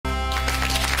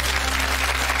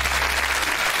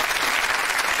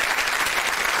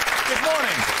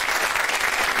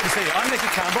see you. I'm Nicky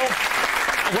Campbell.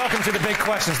 Welcome to the big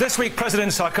questions. This week,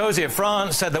 President Sarkozy of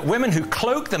France said that women who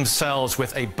cloak themselves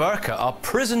with a burqa are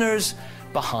prisoners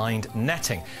behind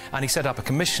netting. And he set up a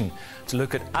commission to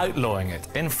look at outlawing it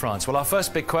in France. Well, our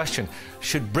first big question,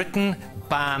 should Britain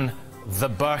ban the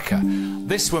burqa?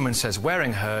 This woman says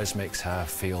wearing hers makes her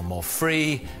feel more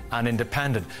free and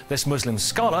independent. This Muslim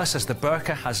scholar says the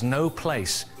burqa has no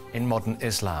place in modern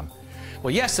Islam.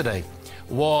 Well, yesterday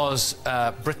was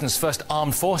Britain's first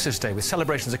Armed Forces Day, with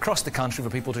celebrations across the country for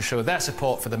people to show their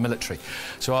support for the military.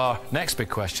 So our next big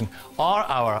question, are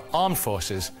our armed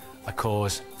forces a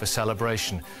cause for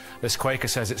celebration? This Quaker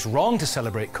says it's wrong to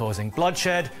celebrate causing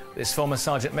bloodshed. This former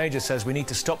Sergeant Major says we need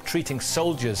to stop treating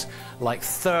soldiers like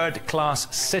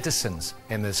third-class citizens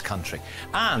in this country.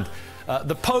 And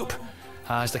the Pope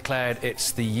has declared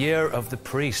it's the year of the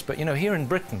priest. But, you know, here in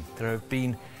Britain, there have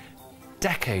been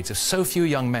decades of so few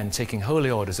young men taking holy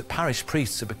orders that parish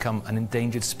priests have become an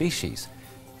endangered species.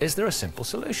 Is there a simple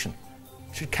solution?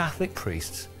 Should Catholic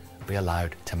priests be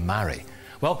allowed to marry?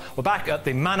 Well, we're back at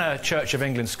the Manor Church of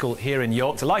England School here in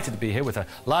York. Delighted to be here with a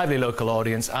lively local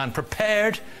audience and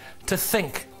prepared to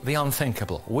think the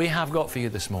unthinkable. We have got for you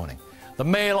this morning the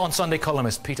Mail on Sunday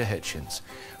columnist Peter Hitchens,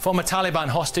 former Taliban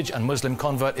hostage and Muslim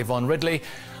convert Yvonne Ridley,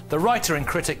 the writer and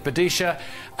critic Badisha,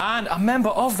 and a member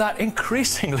of that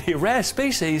increasingly rare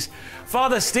species,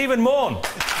 Father Stephen Maughan.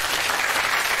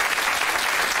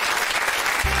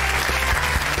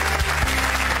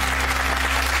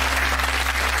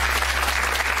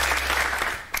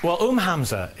 Well,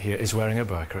 Hamza here is wearing a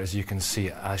burqa, as you can see,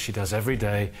 as she does every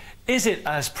day. Is it,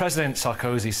 as President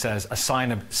Sarkozy says, a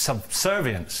sign of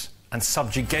subservience and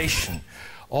subjugation,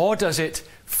 or does it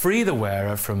free the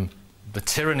wearer from the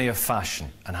tyranny of fashion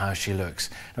and how she looks?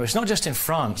 Now, it's not just in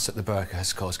France that the burqa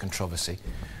has caused controversy.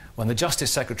 When the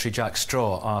Justice Secretary Jack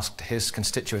Straw asked his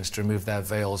constituents to remove their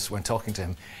veils when talking to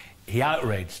him, he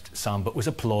outraged some but was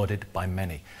applauded by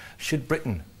many. Should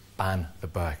Britain ban the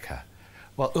burqa?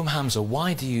 Well, Hamza,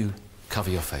 why do you cover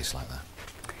your face like that?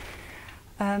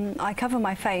 I cover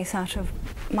my face out of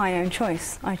my own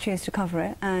choice. I choose to cover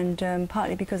it, and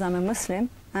partly because I'm a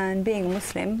Muslim, and being a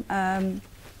Muslim,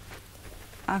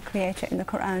 our Creator in the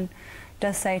Quran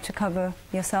does say to cover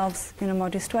yourselves in a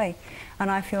modest way.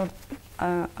 And I feel,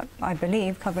 I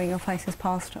believe, covering your face is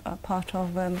part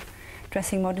of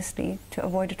dressing modestly to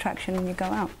avoid attraction when you go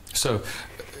out. So,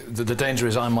 the danger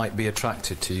is I might be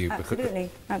attracted to you. Absolutely,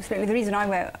 absolutely. The reason I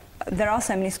wear... There are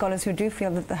so many scholars who do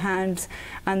feel that the hands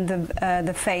and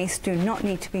the face do not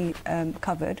need to be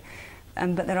covered,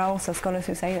 but there are also scholars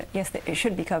who say that, yes, that it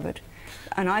should be covered.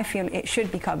 And I feel it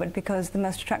should be covered because the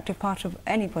most attractive part of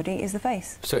anybody is the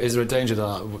face. So is there a danger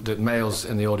that males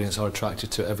in the audience are attracted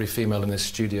to every female in this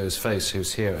studio's face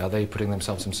who's here? Are they putting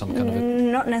themselves in some kind of a...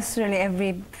 Not necessarily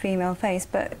every female face,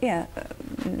 but, yeah,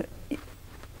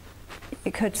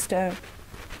 it could stir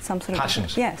some sort of...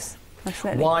 Passions? Yes.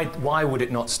 Absolutely. Why would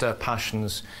it not stir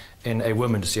passions in a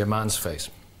woman to see a man's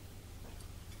face?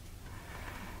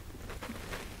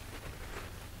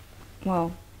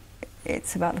 Well,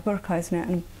 it's about the burqa, isn't it,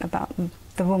 and about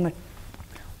the woman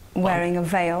wearing a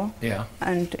veil. Yeah.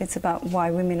 And it's about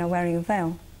why women are wearing a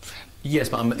veil. Yes,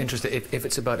 but I'm interested, if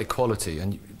it's about equality,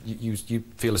 and you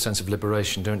feel a sense of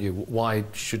liberation, don't you? Why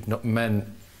should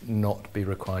men not be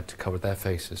required to cover their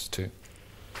faces too?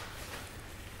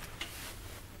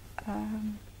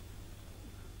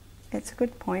 It's a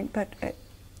good point, but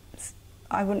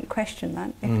I wouldn't question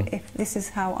that. If this is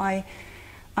how I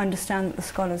understand that the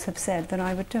scholars have said, then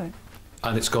I would do it.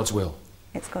 And it's God's will?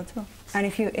 It's God's will. And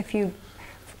if you,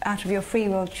 out of your free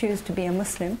will, choose to be a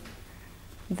Muslim,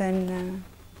 then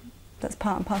that's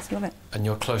part and parcel of it. And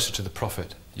you're closer to the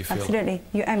Prophet, you feel? Absolutely.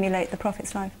 You emulate the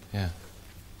Prophet's life. Yeah.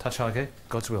 Tachage,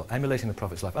 God's will, emulating the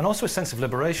Prophet's life. And also a sense of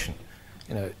liberation.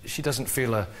 You know, she doesn't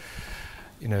feel a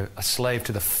slave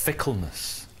to the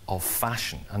fickleness of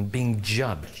fashion and being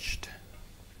judged.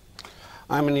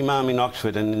 I'm an imam in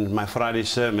Oxford, and in my Friday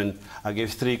sermon I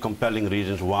gave 3 compelling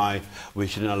reasons why we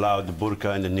shouldn't allow the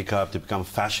burqa and the niqab to become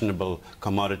fashionable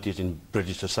commodities in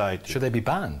British society. Should they be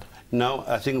banned? No,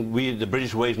 I think the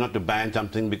British way is not to ban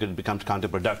something because it becomes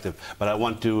counterproductive. But I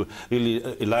want to really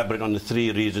elaborate on the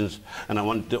 3 reasons, and I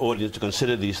want the audience to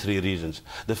consider these 3 reasons.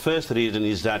 The first reason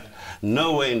is that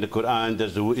nowhere in the Quran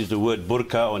is the word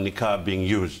burqa or niqab being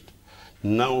used.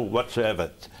 No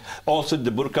whatsoever. Also, the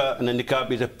burqa and the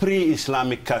niqab is a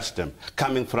pre-Islamic custom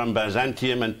coming from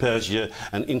Byzantium and Persia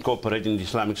and incorporated in the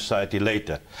Islamic society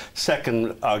later.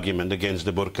 Second argument against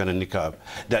the burqa and the niqab,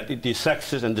 that it is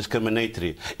sexist and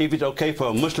discriminatory. If it's okay for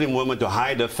a Muslim woman to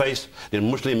hide her face,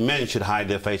 then Muslim men should hide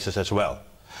their faces as well.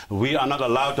 We are not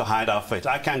allowed to hide our face.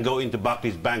 I can't go into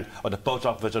Barclays Bank or the post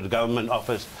office or the government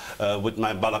office with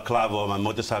my balaclava or my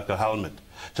motorcycle helmet.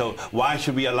 So why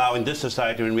should we allow in this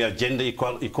society, when we have gender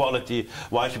equality,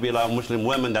 why should we allow Muslim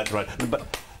women that right? But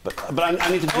I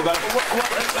need to develop...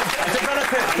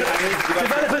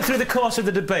 Develop it through the course of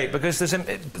the debate, because there's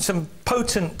some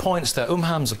potent points there.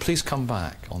 Hamza, please come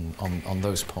back on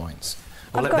those points.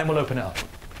 Then we'll open it up.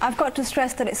 I've got to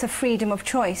stress that it's a freedom of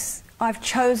choice. I've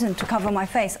chosen to cover my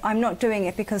face. I'm not doing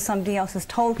it because somebody else has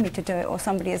told me to do it, or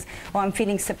I'm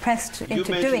feeling suppressed into doing it.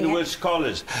 You mentioned the word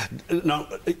scholars. Now,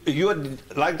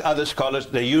 like other scholars,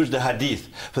 they use the hadith.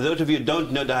 For those of you who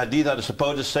don't know, the hadith are the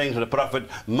supposed sayings of the Prophet,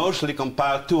 mostly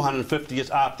compiled 250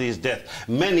 years after his death.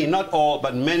 Many, not all,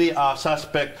 but many are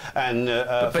suspect and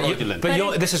fraudulent.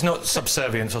 But this is not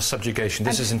subservience or subjugation.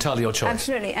 This is entirely your choice.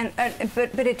 Absolutely.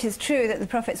 But it is true that the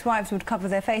Prophet's wives would cover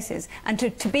their faces. And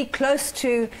to be close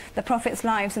to the Prophet's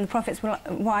lives and the Prophet's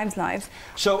wives' lives.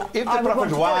 So if the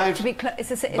Prophet's wives...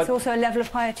 It's also a level of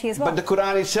piety as well. But the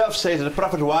Quran itself says that the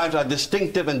Prophet's wives are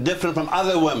distinctive and different from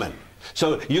other women.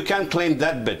 So you can't claim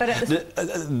that bit.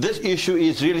 This issue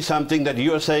is really something that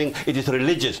you are saying it is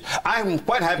religious. I'm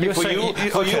quite happy for you,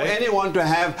 anyone to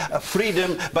have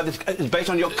freedom, but it's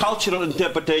based on your cultural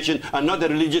interpretation and not the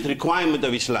religious requirement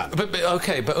of Islam. But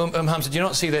Hamza, do you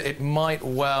not see that it might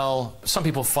well... Some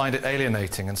people find it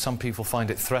alienating and some people find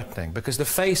it threatening, because the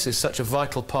face is such a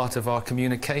vital part of our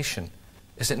communication.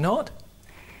 Is it not?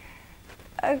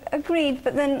 Agreed,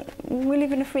 but then we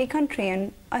live in a free country,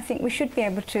 and I think we should be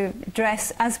able to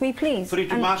dress as we please. Free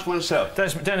to mask oneself.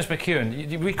 Dennis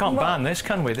McEwen, we can't ban this,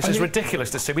 can we? This is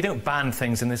ridiculous to say. We don't ban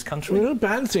things in this country. We don't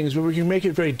ban things, but we can make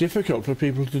it very difficult for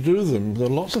people to do them. There are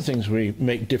lots of things we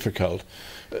make difficult.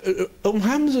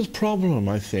 Hamza's problem,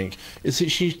 I think, is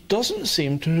that she doesn't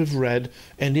seem to have read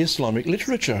any Islamic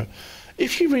literature.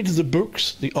 If she reads the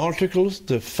books, the articles,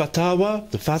 the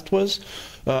fatwas,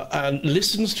 and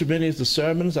listens to many of the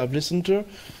sermons I've listened to,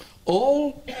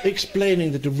 all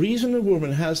explaining that the reason a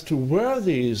woman has to wear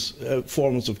these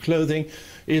forms of clothing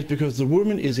is because the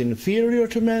woman is inferior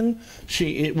to men,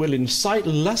 it will incite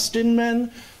lust in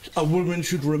men, a woman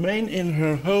should remain in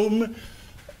her home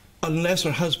unless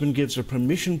her husband gives her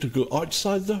permission to go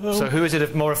outside the home. So who is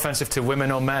it more offensive to, women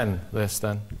or men, this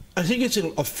then? I think it's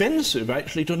offensive,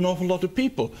 actually, to an awful lot of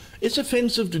people. It's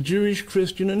offensive to Jewish,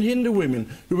 Christian and Hindu women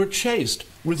who are chaste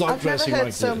without dressing like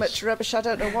this. I've never heard so much rubbish. I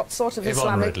don't know what sort of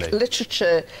Islamic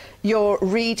literature you're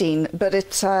reading, but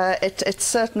it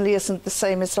certainly isn't the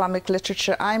same Islamic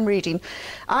literature I'm reading.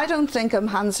 I don't think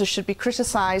Hamza should be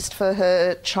criticised for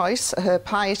her choice, her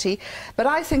piety, but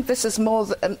I think this is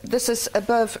this is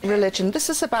above religion. This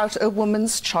is about a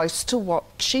woman's choice to what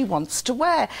she wants to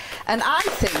wear. And I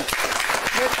think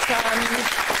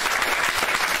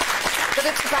that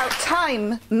it's about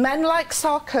time men like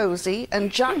Sarkozy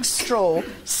and Jack Straw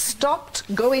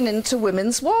stopped going into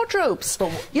women's wardrobes.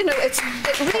 You know, it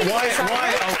really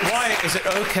why is it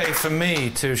okay for me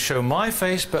to show my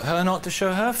face but her not to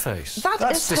show her face?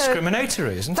 That's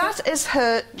discriminatory, isn't it? That is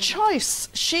her choice.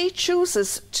 She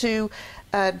chooses to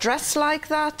dress like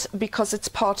that because it's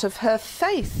part of her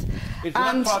faith. It's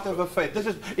not part of her faith.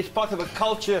 It's part of a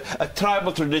culture, a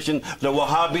tribal tradition, the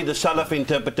Wahhabi, the Salafi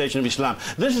interpretation of Islam.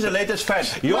 This is the latest fad.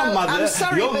 Your mother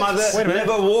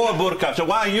never wore a burqa, so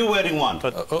why are you wearing one?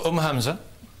 But Hamza?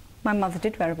 My mother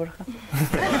did wear a burqa.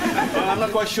 Well, I'm not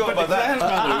quite sure about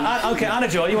that. OK, Anna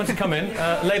Joy, you want to come in?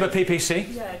 Labour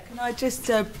PPC. Yeah, can I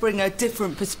just bring a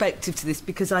different perspective to this,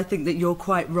 because I think that you're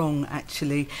quite wrong,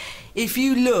 actually. If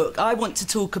you look, I want to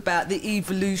talk about the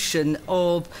evolution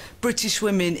of British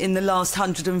women in the last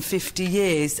 150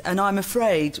 years, and I'm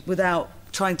afraid, without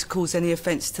trying to cause any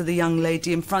offence to the young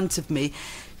lady in front of me,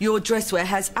 your dresswear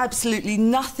has absolutely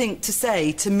nothing to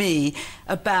say to me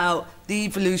about the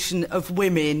evolution of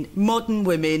women, modern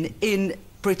women, in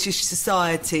British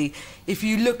society. If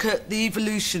you look at the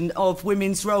evolution of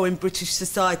women's role in British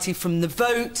society, from the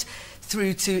vote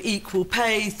through to equal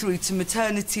pay, through to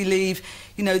maternity leave,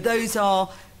 you know, those are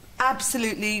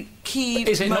absolutely key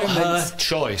moments. Is it not her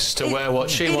choice to wear what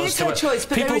she wants to wear? It is her choice,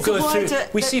 but people go through...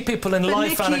 We see people in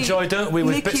life, Nicky, Anna Joy, don't we,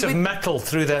 with bits of metal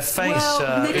through their face.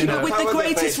 Well, Nicky, but with the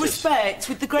greatest respect,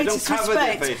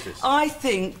 I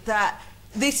think that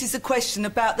this is a question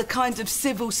about the kind of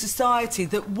civil society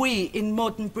that we in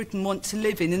modern Britain want to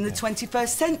live in the 21st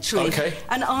century. Okay.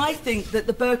 And I think that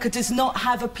the burqa does not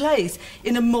have a place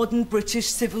in a modern British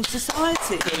civil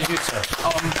society.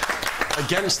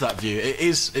 Against that view,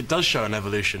 it does show an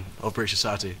evolution of British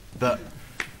society, that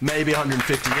maybe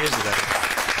 150 years ago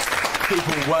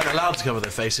people weren't allowed to cover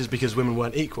their faces because women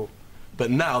weren't equal. but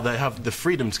now they have the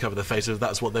freedom to cover their face if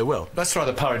that's what they will. That's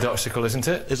rather paradoxical, isn't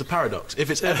it? It's a paradox. If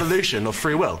it's evolution of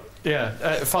free will. Yeah.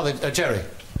 Father, Jerry,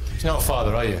 you're not a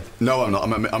father, are you? No, I'm not.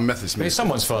 I'm Methodist. Maybe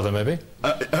someone's father, maybe?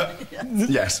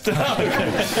 Yes. I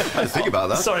didn't think about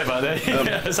that. Sorry about that.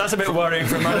 Yes, that's a bit worrying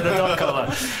for a man in a dog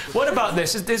collar. What about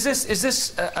this? Is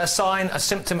this a sign, a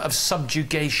symptom of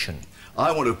subjugation?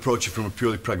 I want to approach it from a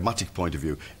purely pragmatic point of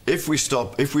view. If we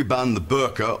ban the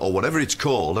burqa, or whatever it's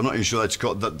called, I'm not even sure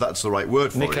that's the right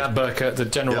word for it. Niqab, burqa, the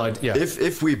general idea.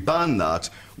 If we ban that,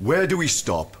 where do we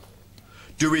stop?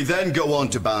 Do we then go on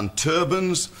to ban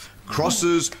turbans,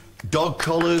 crosses, dog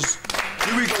collars?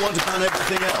 Do we go on to ban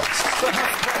everything else? But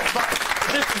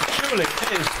the difference surely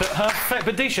is that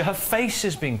her face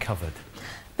is being covered.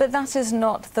 But that is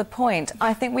not the point.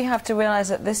 I think we have to realise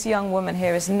that this young woman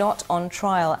here is not on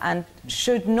trial and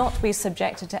should not be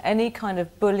subjected to any kind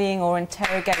of bullying or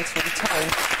interrogatory tone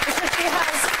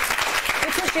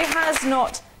because she has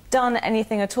not done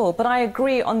anything at all. But I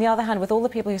agree, on the other hand, with all the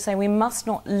people who say we must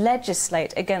not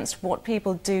legislate against what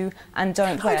people do and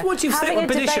don't wear. What do you Having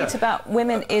think, a debate about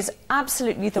women is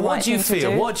absolutely the right thing to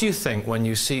do. What do you think when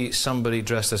you see somebody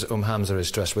dressed as Hamza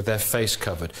is dressed, with their face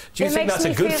covered? Do you think that's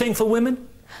a good thing for women?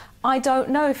 I don't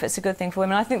know if it's a good thing for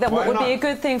women. I think that what would be a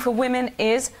good thing for women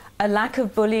is a lack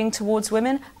of bullying towards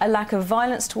women, a lack of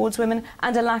violence towards women,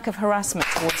 and a lack of harassment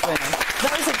towards women.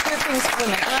 Those are good things for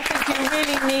women. And I think you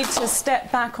really need to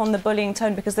step back on the bullying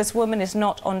tone because this woman is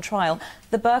not on trial.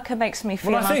 The burqa makes me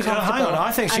feel uncomfortable. Hang on,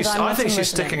 I think she's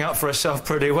sticking up for herself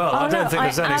pretty well. I don't think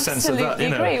there's any sense of that. I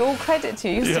absolutely agree. All credit to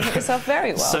you. You stick yourself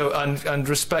very well. So, and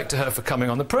respect to her for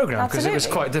coming on the programme, because it was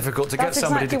quite difficult to get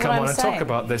somebody to come on and talk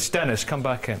about this. Dennis, come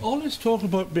back in. All this talk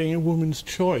about being a woman's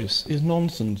choice is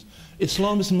nonsense.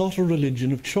 Islam is not a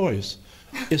religion of choice.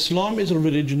 Islam is a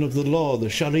religion of the law, the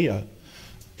Sharia.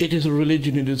 It is a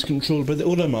religion that is controlled by the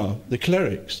ulama, the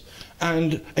clerics.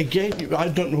 And again, I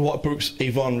don't know what books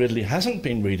Yvonne Ridley hasn't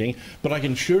been reading, but I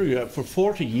can assure you that for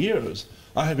 40 years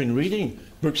I have been reading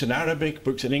books in Arabic,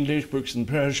 books in English, books in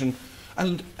Persian,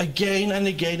 and again and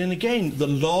again and again. The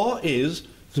law is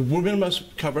the woman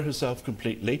must cover herself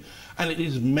completely, and it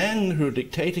is men who are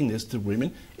dictating this to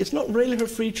women. It's not really her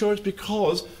free choice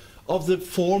because of the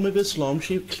form of Islam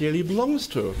she clearly belongs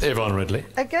to. Yvonne Ridley.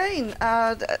 Again,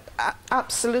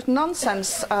 absolute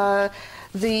nonsense.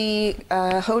 The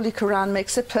Holy Quran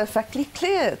makes it perfectly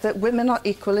clear that women are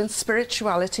equal in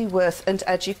spirituality, worth and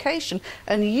education.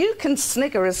 And you can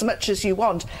snigger as much as you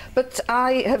want, but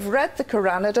I have read the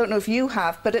Quran, I don't know if you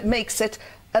have, but it makes it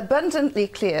abundantly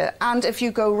clear. And if you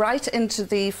go right into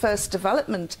the first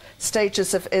development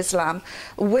stages of Islam,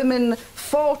 women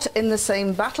fought in the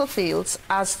same battlefields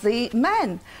as the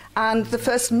men. And the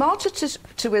first martyr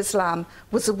to Islam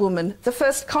was a woman. The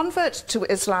first convert to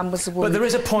Islam was a woman. But there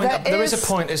is a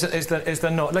point. Is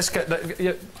there not? Let's get.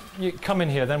 You come in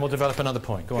here, then we'll develop another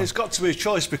point. Go on. It's got to be a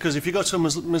choice, because if you go to a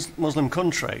Muslim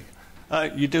country,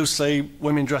 you do see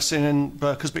women dressing in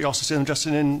burqas, but you also see them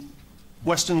dressing in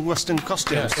Western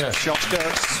costumes, short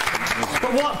skirts.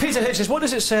 But Peter Hitchens, what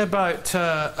does it say about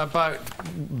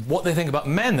what they think about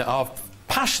men, that our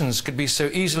passions could be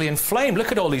so easily inflamed?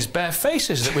 Look at all these bare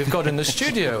faces that we've got in the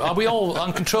studio. Are we all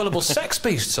uncontrollable sex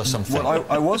beasts or something? Well,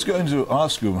 I was going to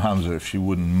ask Hamza if she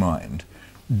wouldn't mind.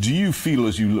 Do you feel,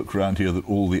 as you look around here, that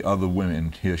all the other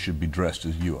women here should be dressed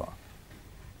as you are?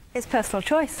 It's personal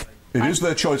choice. It is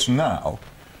their choice now.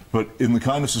 But in the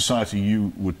kind of society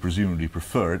you would presumably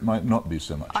prefer, it might not be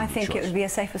so much. I think it would be a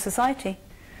safer society.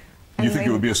 You think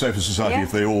it would be a safer society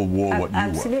if they all wore what you wore?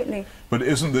 Absolutely. But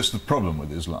isn't this the problem with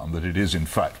Islam, that it is, in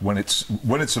fact, when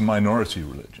it's a minority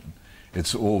religion,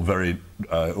 it's all very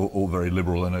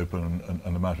liberal and open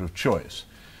and a matter of choice.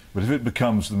 But if it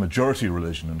becomes the majority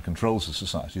religion and controls the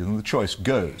society, then the choice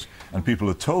goes, and people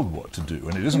are told what to do,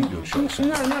 and it isn't your choice. No,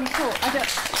 not at all.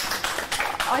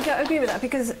 I don't agree with that,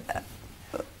 because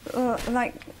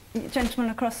like the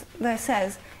gentleman across there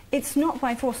says, it's not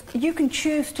by force. You can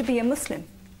choose to be a Muslim.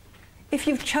 If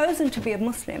you've chosen to be a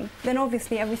Muslim, then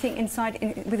obviously everything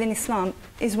within Islam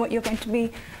is what you're going to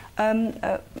be,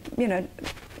 you know,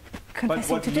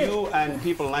 confessing to do. But what you and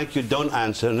people like you don't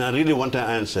answer, and I really want to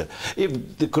answer, if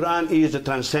the Quran is a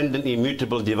transcendent,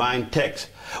 immutable, divine text,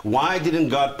 why didn't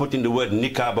God put in the word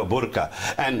niqab or burqa?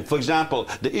 And, for example,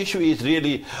 the issue is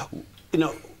really, you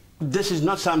know, this is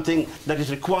not something that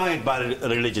is required by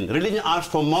religion. Religion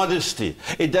asks for modesty.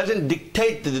 It doesn't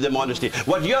dictate the modesty.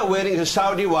 What you're wearing is a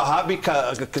Saudi Wahhabi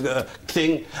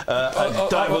thing,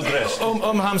 tribal dress.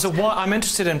 Hamza, I'm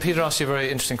interested in, Peter asked you a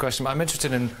very interesting question, I'm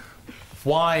interested in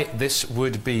why this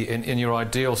would be, in your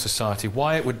ideal society,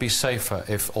 why it would be safer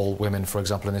if all women, for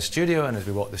example, in the studio and as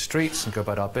we walk the streets and go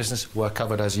about our business, were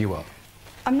covered as you are.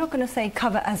 I'm not going to say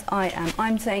cover as I am.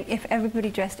 I'm saying if everybody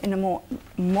dressed in a more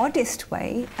modest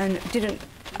way and didn't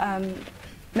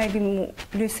maybe more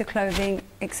looser clothing,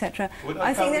 etc.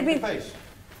 I think there'd be.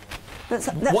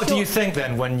 What do you think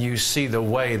then when you see the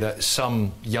way that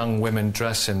some young women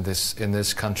dress in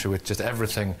this country with just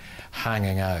everything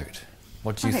hanging out?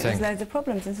 What do you think? There's loads of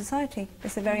problems in society.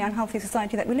 It's a very unhealthy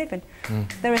society that we live in.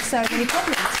 There are so many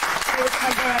problems.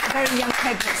 There are very young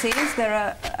pregnancies. There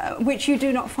are which you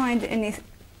do not find in this.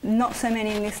 Not so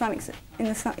many in the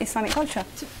Islamic culture.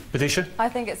 Padisha? I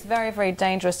think it's very, very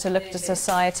dangerous to look at a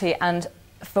society and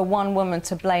for one woman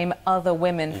to blame other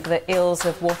women for the ills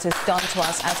of what is done to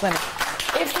us as women.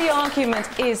 If the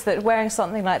argument is that wearing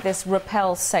something like this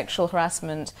repels sexual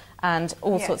harassment and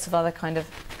all sorts of other kind of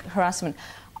harassment,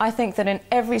 I think that in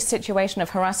every situation of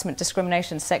harassment,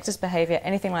 discrimination, sexist behaviour,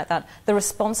 anything like that, the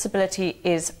responsibility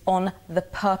is on the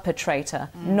perpetrator,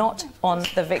 not on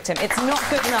the victim. It's not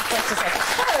good enough for us to say,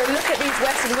 oh, look at these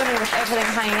Western women with everything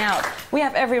hanging out. We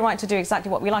have every right to do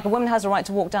exactly what we like. A woman has a right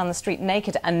to walk down the street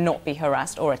naked and not be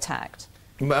harassed or attacked.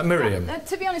 Miriam?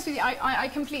 To be honest with you, I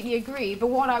completely agree, but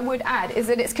what I would add is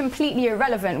that it's completely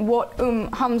irrelevant what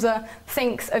Hamza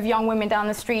thinks of young women down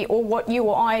the street or what you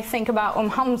or I think about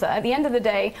Hamza. At the end of the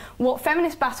day, what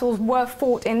feminist battles were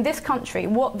fought in this country,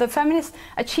 what the feminist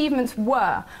achievements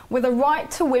were the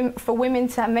right for women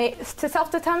to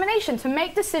self-determination, to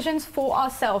make decisions for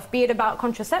ourselves, be it about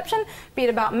contraception, be it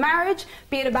about marriage,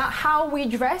 be it about how we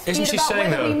dress, be it about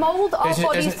whether we mould our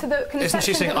bodies to the conception. Isn't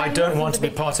she saying, I don't want to be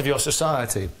part of your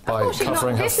society? By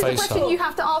covering her face up. This is a question you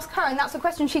have to ask her, and that's a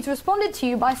question she's responded to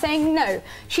you by saying no.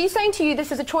 She's saying to you,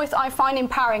 this is a choice I find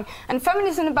empowering, and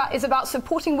feminism is about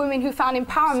supporting women who found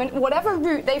empowerment, whatever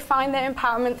route they find their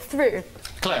empowerment through.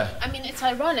 Claire? I mean, it's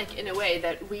ironic in a way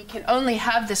that we can only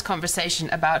have this conversation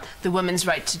about the woman's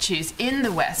right to choose in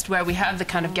the West, where we have the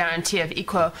kind of guarantee of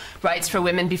equal rights for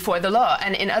women before the law,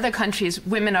 and in other countries,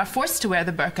 women are forced to wear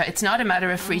the burqa. It's not a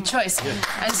matter of free choice.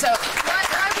 And so...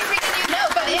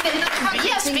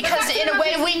 Yes, because in a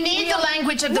way we need the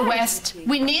language of the West.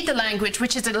 We need the language,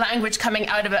 which is a language coming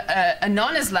out of a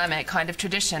non-Islamic kind of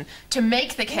tradition, to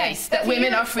make the case that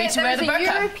women are free to wear the burqa. There's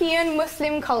a European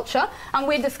Muslim culture, and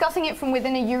we're discussing it from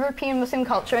within a European Muslim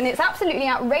culture, and it's absolutely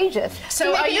outrageous.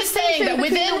 So are you saying that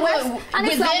within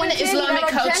Islamic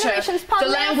culture, the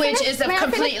language is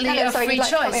completely a free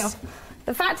choice?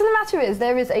 The fact of the matter is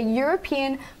there is a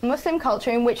European Muslim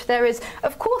culture in which there is,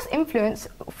 of course, influence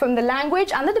from the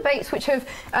language and the debates which have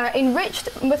enriched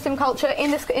Muslim culture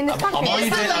in this country.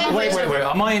 Wait.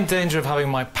 Am I in danger of having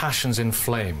my passions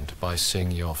inflamed by seeing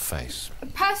your face?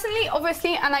 Personally,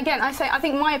 obviously, and again, I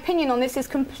think my opinion on this is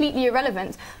completely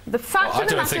irrelevant. The fact of the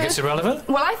matter I don't think it's irrelevant.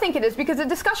 Well, I think it is, because the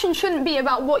discussion shouldn't be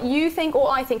about what you think or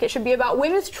I think. It should be about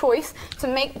women's choice to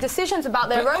make decisions about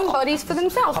their own bodies for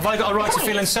themselves. Have I got a right to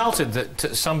feel insulted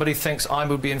that somebody thinks I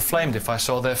would be inflamed if I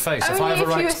saw their face? Only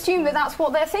if you assume that that's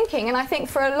what they're thinking, and I think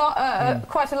for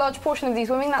quite a large portion of these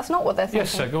women, that's not what they're thinking.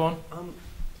 Yes, sir, go on.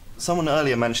 Someone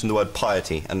earlier mentioned the word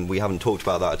piety, and we haven't talked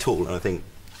about that at all, and I think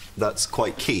that's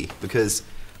quite key, because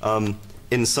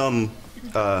in some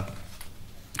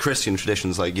Christian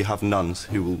traditions, like, you have nuns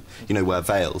who will, wear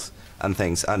veils and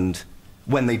things, and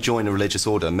when they join a religious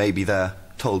order, maybe they're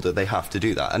told that they have to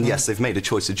do that. And yes, they've made a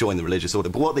choice to join the religious order,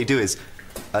 but what they do is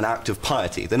an act of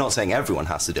piety. They're not saying everyone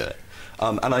has to do it.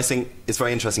 And I think it's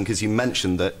very interesting because you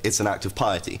mentioned that it's an act of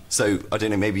piety. So, I don't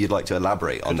know, maybe you'd like to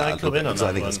elaborate on that, because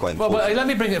I think it's quite important. Well, let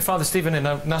me bring it Father Stephen in.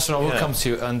 Nasser, I will come to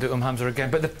you and Hamza again.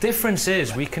 But the difference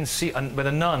is we can see, with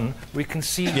a nun, we can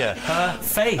see her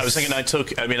face. I was thinking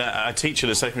I teach at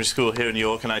a secondary school here in New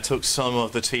York, and I took some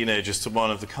of the teenagers to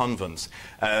one of the convents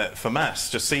for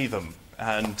Mass, to see them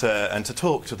and to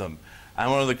talk to them. And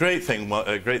one of the great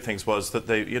things was that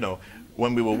they,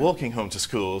 when we were walking home to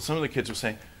school, some of the kids were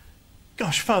saying,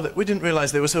 "Gosh, Father, we didn't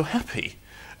realise they were so happy."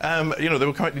 They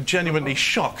were quite genuinely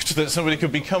shocked that somebody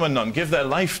could become a nun, give their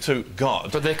life to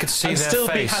God, but they could see and their still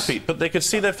face. Be happy. But they could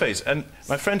see their face. And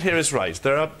my friend here is right.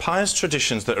 There are pious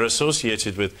traditions that are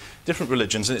associated with different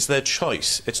religions, and it's their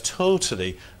choice. It's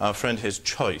totally our friend here's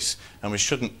choice, and we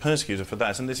shouldn't persecute her for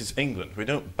that. And this is England. We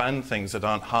don't ban things that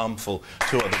aren't harmful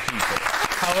to other people.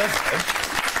 However,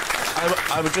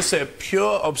 I would just say a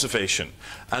pure observation,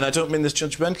 and I don't mean this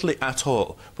judgmentally at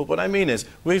all, but what I mean is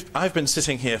I've been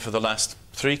sitting here for the last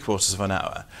 3/4 of an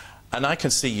hour, and I can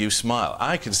see you smile.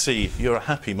 I can see you're a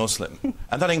happy Muslim,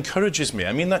 and that encourages me.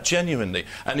 I mean that genuinely,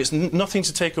 and it's nothing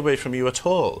to take away from you at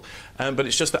all, but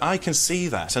it's just that I can see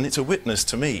that, and it's a witness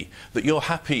to me that you're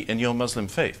happy in your Muslim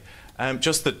faith.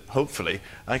 just that, hopefully,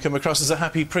 I come across as a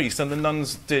happy priest, and the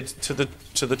nuns did to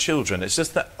the children. It's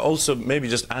just that also maybe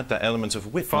just add that element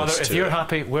of witness. Father, if you're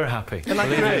happy, we're happy.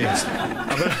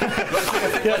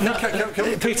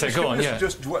 Peter, go on. Yeah.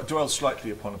 Just dwell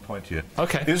slightly upon a point here.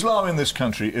 Okay. Islam in this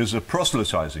country is a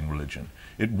proselytizing religion.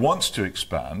 It wants to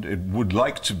expand. It would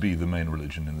like to be the main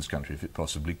religion in this country if it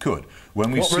possibly could. What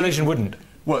religion wouldn't?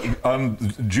 Well,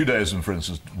 Judaism, for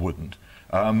instance, wouldn't.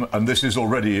 And this is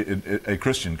already a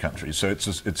Christian country, so it's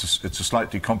a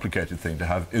slightly complicated thing to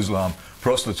have Islam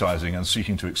proselytizing and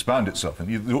seeking to expand itself. And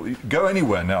you go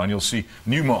anywhere now and you'll see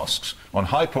new mosques on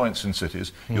high points in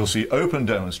cities. You'll see open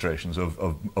demonstrations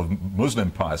of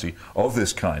Muslim piety of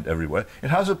this kind everywhere.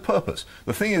 It has a purpose.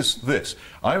 The thing is this: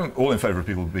 I'm all in favour of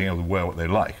people being able to wear what they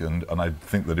like, and I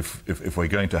think that if we're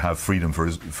going to have freedom for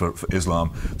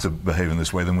Islam to behave in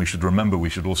this way, then we should remember we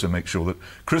should also make sure that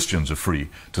Christians are free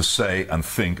to say and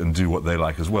think and do what they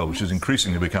like as well, which is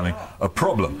increasingly becoming a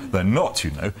problem. They're not, you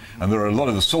know, and there are a lot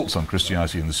of assaults on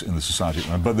Christianity in the society.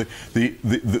 But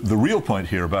the real point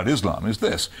here about Islam is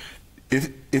this: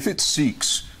 if it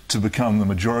seeks to become the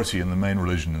majority in the main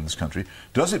religion in this country,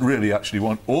 does it really actually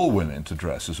want all women to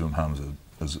dress as Hamza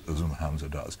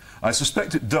does? I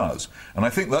suspect it does, and I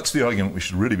think that's the argument we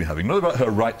should really be having, not about her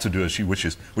right to do as she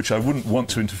wishes, which I wouldn't want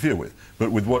to interfere with,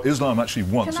 but with what Islam actually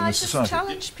wants in this society. Can I just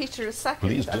challenge Peter a second?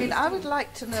 Please do. I mean, I would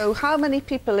like to know how many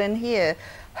people in here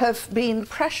have been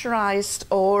pressurised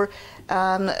or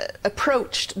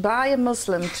approached by a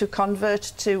Muslim to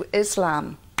convert to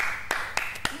Islam.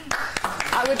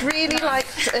 I would really like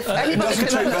to, if anybody it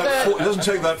doesn't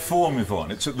take that form, Yvonne.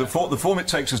 The form it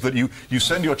takes is that you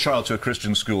send your child to a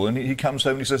Christian school and he comes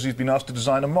home and he says he's been asked to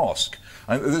design a mosque.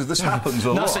 And this happens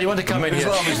a lot. Nasa, you want to come in here?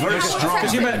 Islam is very strong.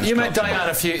 Because you met Diane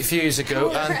a few years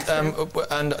ago,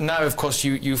 and now, of course,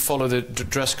 you follow the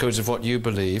dress codes of what you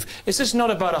believe. Is this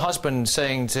not about a husband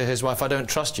saying to his wife, "I don't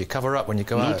trust you, cover up when you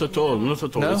go out"? Not at all, not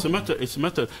at all. No? It's a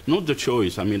matter, not the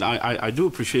choice. I mean, I do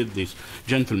appreciate this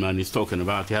gentleman he's talking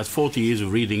about. He has 40 years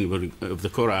of reading of the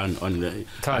Quran and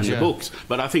the books,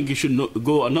 but I think you should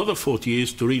go another 40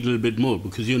 years to read a little bit more,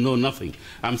 because you know nothing.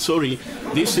 I'm sorry,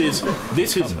 this is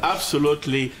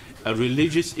absolutely a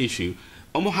religious issue.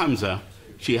 Hamza,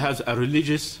 she has a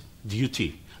religious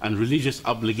duty and religious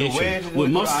obligation. We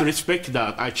must respect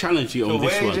that. I challenge you on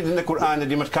this one. Where is it in the Quran that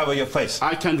you must cover your face?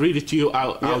 I can read it to you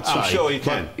outside. I'm sure you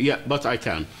can. But I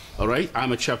can. All right,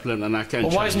 I'm a chaplain and I can.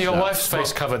 Well, why isn't your wife's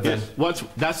face covered then?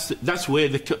 That's where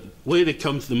there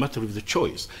comes the matter of the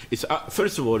choice. It's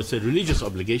first of all, it's a religious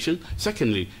obligation.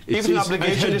 Secondly, it's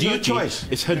her choice.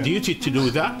 It's her duty to do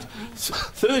that.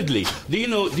 Thirdly,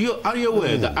 are you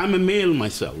aware that I'm a male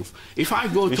myself? If I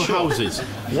go to houses,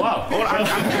 wow,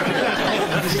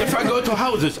 if I go to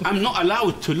houses, I'm not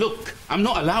allowed to look. I'm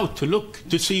not allowed to look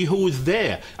to see who is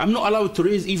there. I'm not allowed to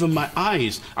raise even my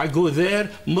eyes. I go there,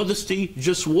 modesty,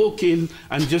 just walk in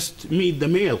and just meet the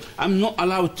male. I'm not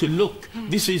allowed to look.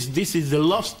 This is the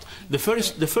lust. The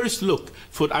first look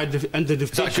for identification.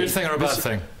 Is that a good thing or a bad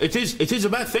thing? It is a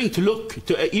bad thing to look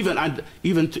to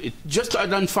just to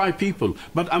identify people.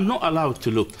 But I'm not allowed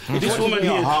to look. This woman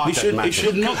here, it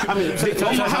should not. Hamza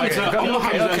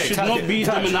should not be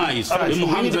demonized.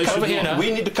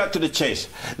 We need to cut to the chase.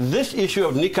 This issue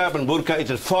of niqab and burqa is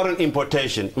a foreign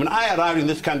importation. When I arrived in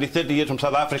this country 30 years from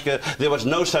South Africa, there was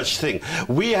no such thing.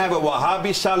 We have a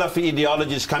Wahhabi Salafi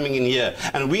ideology coming in here,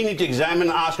 and we need to examine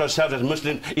and ask ourselves as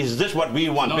Muslims, is this what we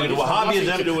want? Because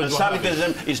Wahhabism and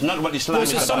Salafism is not what Islam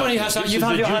is about. You've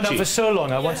had your hand up for so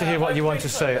long. I want to hear what you want to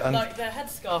say. Like the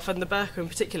headscarf and the burqa in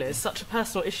particular is such a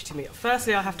personal issue to me.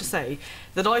 Firstly, I have to say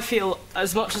that I feel,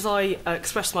 as much as I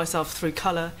express myself through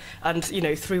colour and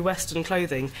through Western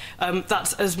clothing,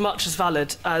 that's as much as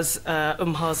valid as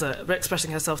Hamza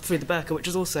expressing herself through the burqa, which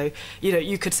is also,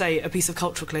 you could say, a piece of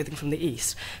cultural clothing from the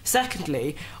East.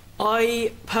 Secondly,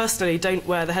 I personally don't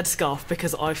wear the headscarf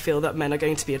because I feel that men are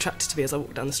going to be attracted to me as I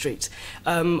walk down the street.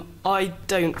 I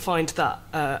don't find that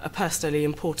a personally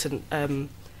important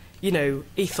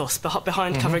ethos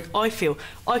behind covering. I feel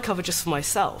I cover just for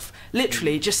myself,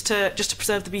 literally just to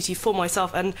preserve the beauty for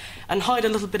myself and hide a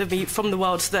little bit of me from the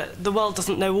world, so that the world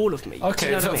doesn't know all of me. Okay,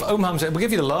 you know Hamza, we'll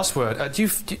give you the last word.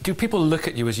 Do people look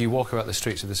at you as you walk about the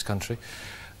streets of this country?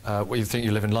 You think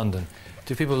you live in London?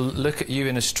 Do people look at you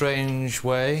in a strange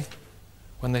way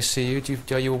when they see you?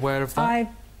 Are you aware of that?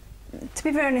 To be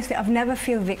very honest, I've never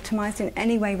feel victimised in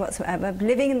any way whatsoever.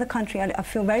 Living in the country, I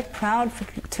feel very proud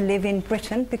to live in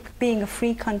Britain, being a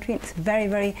free country. It's very,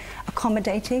 very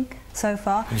accommodating so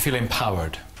far. And you feel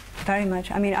empowered? Very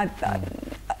much. I mean,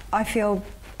 I feel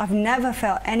I've never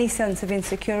felt any sense of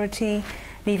insecurity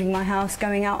leaving my house,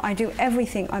 going out. I do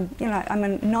everything. I'm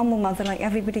a normal mother like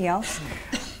everybody else.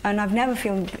 and I've never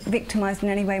felt victimised in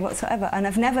any way whatsoever, and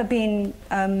I've never been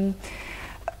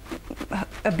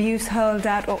abused, hurled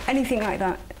at, or anything like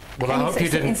that. Well, I hope you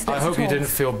didn't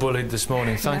feel bullied this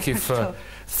morning. Thank you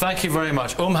very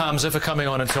much, Hamza, for coming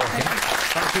on and talking.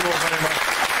 Thank you all very much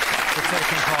for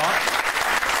taking part.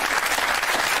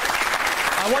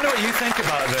 I wonder what you think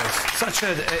about this. Such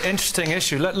an interesting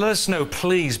issue. Let us know,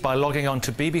 please, by logging on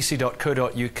to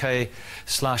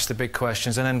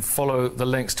bbc.co.uk/thebigquestions and then follow the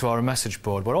links to our message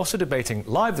board. We're also debating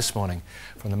live this morning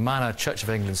from the Manor Church of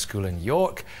England School in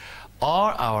York.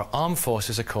 Are our armed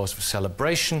forces a cause for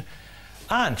celebration?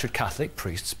 And should Catholic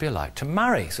priests be allowed to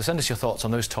marry? So send us your thoughts on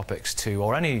those topics too,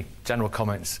 or any general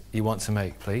comments you want to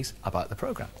make, please, about the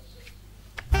programme.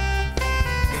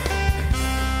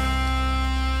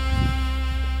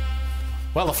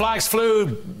 Well, the flags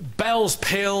flew, bells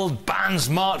pealed, bands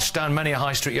marched down many a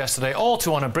high street yesterday, all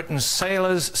to honour Britain's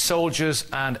sailors, soldiers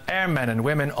and airmen and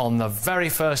women on the very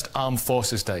first Armed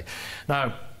Forces Day.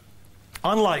 Now,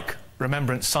 unlike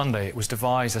Remembrance Sunday, it was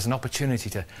devised as an opportunity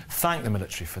to thank the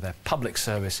military for their public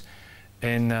service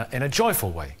in a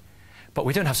joyful way. But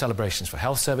we don't have celebrations for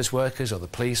health service workers or the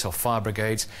police or fire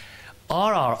brigades.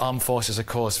 Are our armed forces a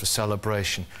cause for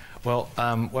celebration? Well,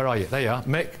 where are you? There you are.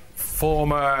 Mick,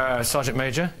 former Sergeant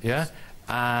Major, yeah?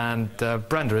 And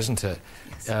Brenda, isn't it?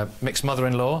 Yes. Mick's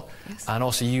mother-in-law. Yes. And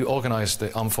also you organised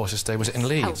the Armed Forces Day. Was it in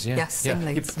Leeds? Yeah. Yes, in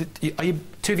Leeds. Are you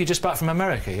two of you just back from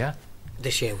America, yeah?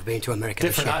 This year we've been to America.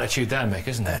 Different attitude there, Mick,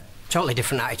 isn't it? Totally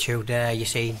different attitude. You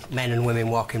see men and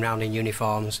women walking around in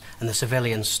uniforms and the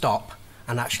civilians stop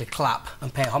and actually clap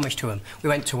and pay homage to them. We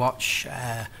went to watch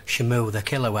Shamu, the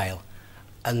killer whale,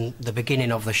 and the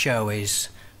beginning of the show is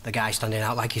the guy standing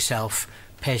out like yourself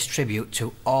pays tribute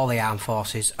to all the armed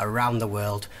forces around the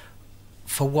world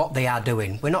for what they are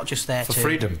doing. We're not just there for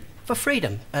freedom. For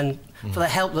freedom and for the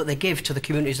help that they give to the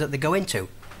communities that they go into.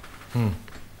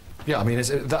 Yeah, I mean,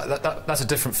 that's a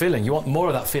different feeling. You want more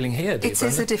of that feeling here, do you, It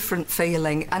is a different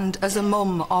feeling, and as a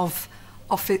mum of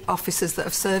officers that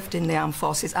have served in the armed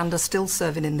forces and are still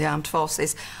serving in the armed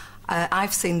forces,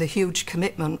 I've seen the huge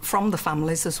commitment from the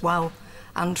families as well,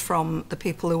 and from the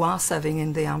people who are serving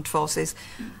in the armed forces.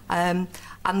 And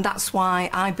that's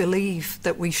why I believe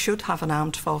that we should have an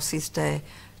Armed Forces Day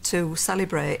to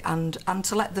celebrate and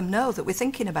to let them know that we're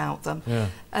thinking about them. Yeah.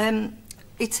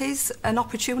 It is an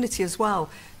opportunity as well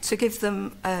to give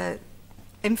them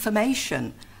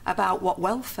information about what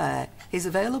welfare is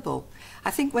available.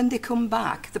 I think when they come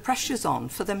back, the pressure's on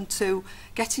for them to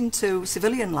get into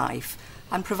civilian life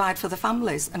and provide for the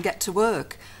families and get to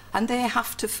work. And they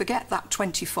have to forget that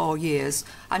 24 years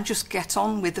and just get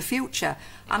on with the future.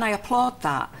 And I applaud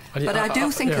that. But I do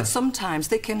think that sometimes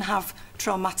they can have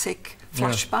traumatic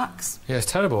flashbacks. Yeah, it's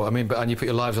terrible. I mean, and you put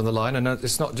your lives on the line, and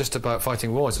it's not just about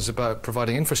fighting wars, it's about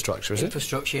providing infrastructure, is it?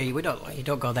 Infrastructure, you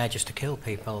don't go there just to kill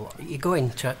people. You go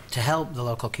in to help the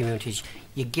local communities.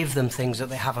 You give them things that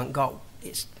they haven't got.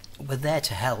 We're there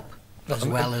to help, as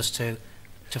well as to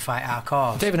fight our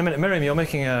cause. David, in a minute, Miriam, you're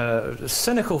making a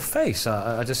cynical face.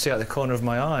 I just see out the corner of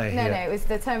my eye. No, it was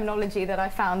the terminology that I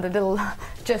found a little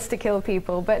just to kill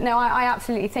people. But no, I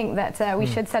absolutely think that we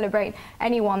should celebrate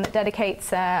anyone that dedicates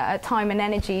time and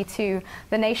energy to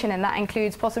the nation, and that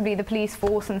includes possibly the police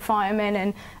force and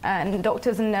firemen and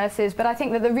doctors and nurses. But I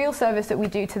think that the real service that we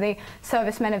do to the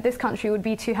servicemen of this country would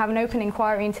be to have an open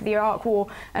inquiry into the Iraq War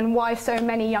and why so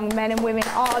many young men and women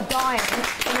are dying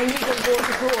in illegal wars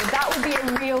abroad. That would be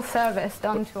a real service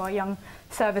done to our young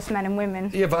servicemen and women.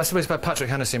 Yeah, but I suppose by Patrick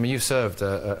Hennessy, I mean, you've served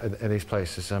in these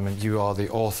places. I mean, you are the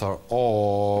author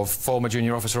of, former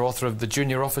junior officer, author of the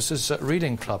Junior Officers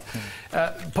Reading Club.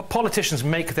 Politicians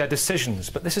make their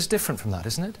decisions, but this is different from that,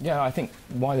 isn't it? Yeah, I think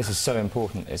why this is so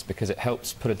important is because it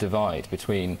helps put a divide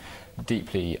between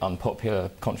deeply unpopular,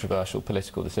 controversial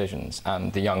political decisions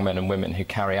and the young men and women who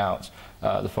carry out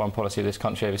the foreign policy of this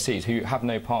country overseas, who have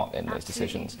no part in those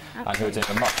decisions and who are doing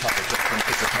a much tougher job than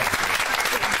people.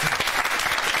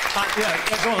 Yeah,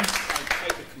 go on. I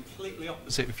take a completely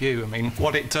opposite view. I mean,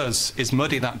 what it does is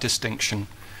muddy that distinction.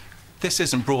 This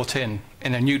isn't brought in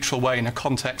a neutral way, in a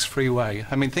context-free way.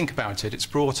 I mean, think about it. It's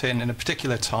brought in a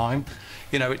particular time.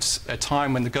 You know, it's a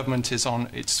time when the government is on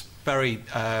its very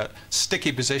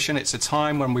sticky position. It's a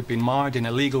time when we've been mired in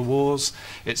illegal wars.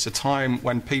 It's a time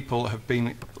when people have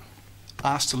been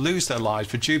asked to lose their lives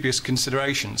for dubious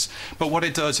considerations. But what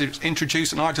it does is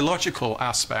introduce an ideological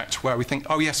aspect where we think,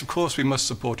 oh yes, of course we must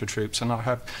support the troops. And I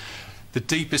have the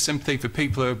deepest sympathy for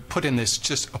people who are put in this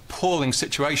just appalling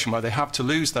situation where they have to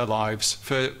lose their lives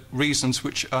for reasons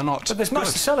which are not But there's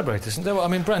much to celebrate, isn't there? I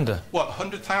mean, Brenda. What,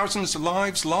 100,000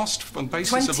 lives lost on the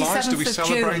basis of lives? Do we 27th of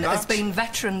celebrate June that? has been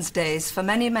Veterans' Days for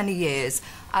many, many years,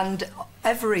 and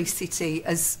every city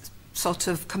has sort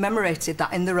of commemorated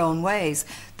that in their own ways.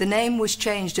 The name was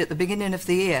changed at the beginning of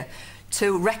the year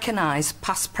to recognise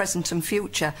past, present and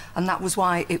future, and that was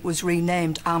why it was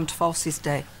renamed Armed Forces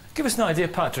Day. Give us an idea,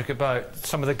 Patrick, about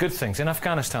some of the good things in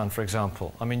Afghanistan, for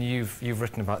example. I mean, you've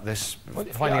written about this,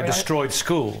 finding a destroyed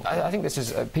school. I think this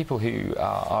is people who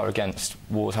are against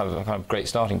wars have a kind of great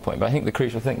starting point. But I think the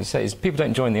crucial thing to say is people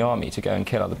don't join the army to go and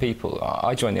kill other people.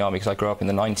 I joined the army because I grew up in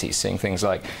the 90s, seeing things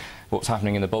like what's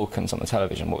happening in the Balkans on the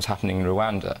television, what's happening in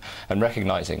Rwanda, and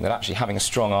recognising that actually having a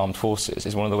strong armed forces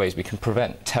is one of the ways we can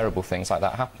prevent terrible things like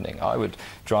that happening. I would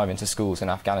drive into schools in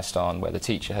Afghanistan where the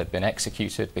teacher had been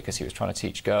executed because he was trying to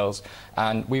teach girls,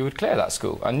 and we would clear that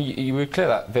school, and you would clear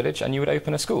that village, and you would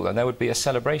open a school, and there would be a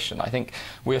celebration. I think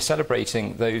we are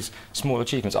celebrating those small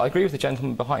achievements. I agree with the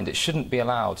gentleman behind. It shouldn't be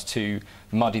allowed to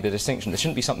muddy the distinction. There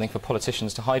shouldn't be something for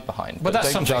politicians to hide behind. But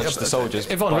that's don't something, judge the soldiers.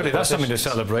 Yvonne, really, that's something to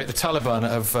celebrate. The Taliban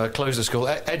have closed a school,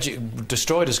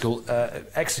 destroyed a school,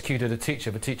 executed a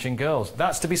teacher for teaching girls.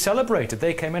 That's to be celebrated.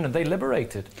 They came in and they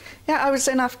liberated. Yeah, I was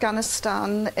in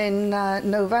Afghanistan in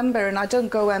November, and I don't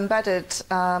go embedded.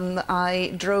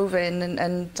 I drove in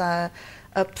and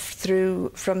up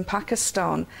through from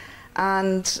Pakistan,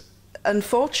 and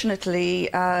unfortunately,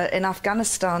 in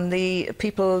Afghanistan, the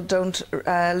people don't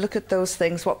look at those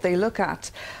things. What they look at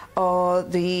are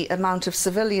the amount of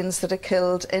civilians that are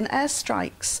killed in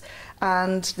airstrikes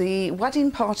and the wedding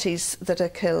parties that are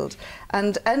killed,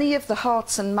 and any of the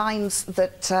hearts and minds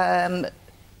that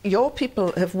your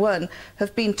people have won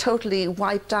have been totally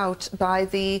wiped out by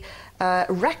the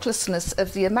recklessness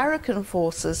of the American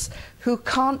forces, who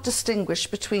can't distinguish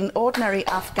between ordinary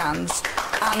Afghans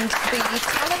and the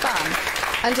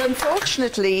Taliban. And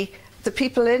unfortunately, the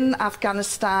people in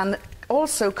Afghanistan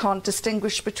also can't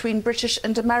distinguish between British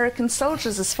and American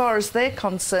soldiers. As far as they're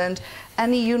concerned,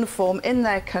 any uniform in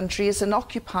their country is an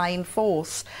occupying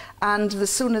force, and the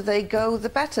sooner they go, the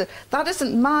better. That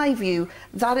isn't my view.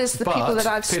 That is the people that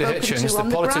I've spoken to on the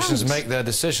ground. The politicians make their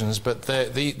decisions, but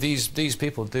these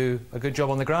people do a good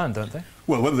job on the ground, don't they?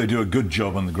 Well, whether they do a good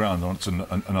job on the ground, that's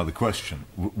another question.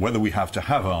 Whether we have to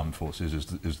have armed forces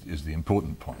is the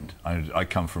important point. I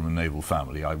come from a naval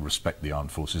family. I respect the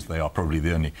armed forces. They are probably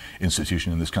the only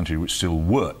institution in this country which still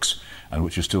works and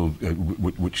which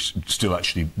still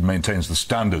actually maintains the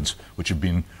standards which have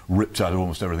been ripped out of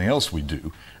almost everything else we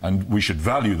do. And we should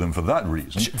value them for that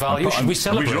reason. Should we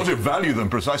celebrate? We should also value them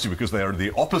precisely because they are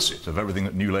the opposite of everything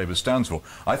that New Labour stands for.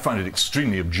 I find it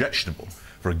extremely objectionable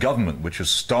for a government which has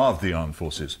starved the armed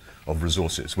forces of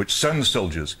resources, which sends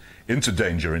soldiers into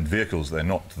danger in vehicles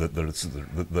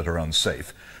that are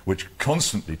unsafe, which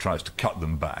constantly tries to cut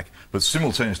them back, but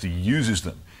simultaneously uses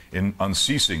them in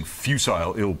unceasing,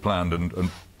 futile, ill-planned and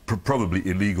probably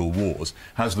illegal wars,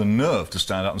 has the nerve to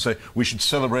stand up and say we should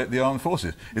celebrate the armed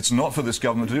forces. It's not for this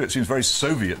government to do. It seems very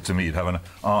Soviet to me to have an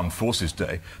Armed Forces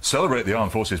Day. Celebrate the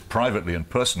armed forces privately and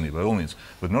personally, by all means,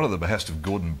 but not at the behest of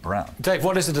Gordon Brown. Dave,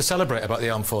 what is it to celebrate about the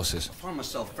armed forces? I find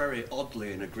myself very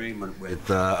oddly in agreement with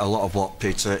a lot of what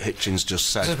Peter Hitchens just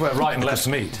said. This is where right and left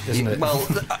meet, isn't it? Well,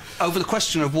 over the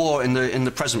question of war in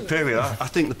the present period, I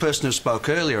think the person who spoke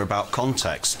earlier about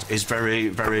context is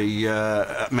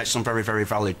makes some very, very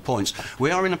valid points.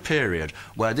 We are in a period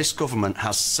where this government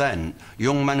has sent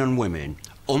young men and women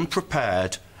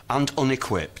unprepared and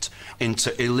unequipped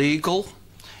into illegal,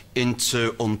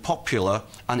 into unpopular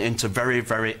and into very,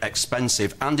 very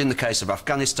expensive and, in the case of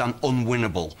Afghanistan,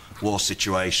 unwinnable war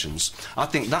situations. I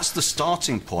think that's the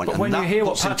starting point. But when you hear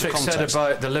what Patrick said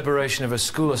about the liberation of a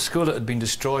school that had been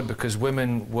destroyed because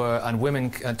women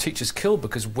and teachers killed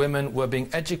because women were being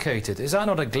educated, is that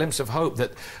not a glimpse of hope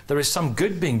that there is some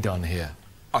good being done here?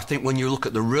 I think when you look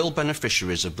at the real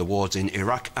beneficiaries of the wars in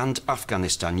Iraq and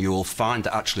Afghanistan, you will find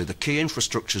that actually the key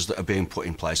infrastructures that are being put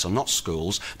in place are not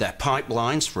schools, they're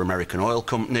pipelines for American oil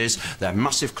companies, they're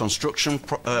massive construction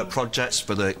projects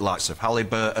for the likes of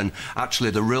Halliburton. Actually,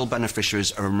 the real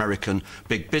beneficiaries are American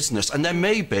big business. And there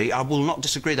may be, I will not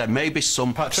disagree, there may be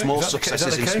some small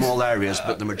successes in small areas,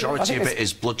 but the majority of it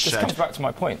is bloodshed. This comes back to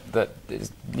my point that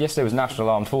yesterday was National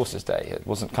Armed Forces Day. It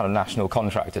wasn't kind of National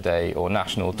Contractor Day or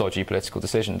National Dodgy Political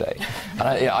Decision Day. And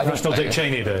I National Dick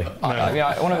Cheney Day.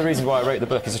 One of the reasons why I wrote the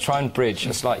book is to try and bridge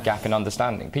a slight gap in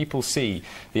understanding. People see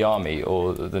the Army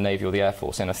or the Navy or the Air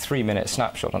Force in a 3-minute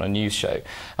snapshot on a news show.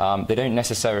 They don't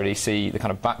necessarily see the kind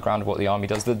of background of what the Army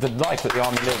does, the life that the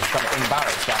Army lives kind of in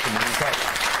barracks back in the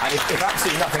UK. And if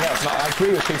absolutely nothing else, and I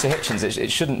agree with Peter Hitchens,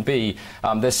 it shouldn't be,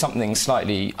 there's something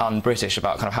slightly un-British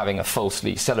about kind of having a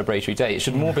falsely celebratory day. It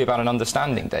should more be about an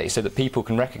understanding day, so that people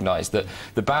can recognise that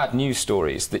the bad news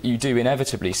stories that you do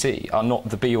inevitably see are not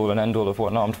the be-all and end-all of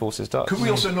what an armed forces does. Could we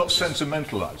also not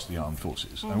sentimentalise the armed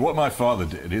forces? And what my father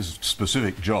did, his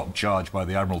specific job, charged by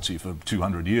the Admiralty for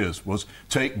 200 years, was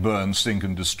take, burn, sink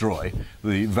and destroy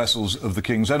the vessels of the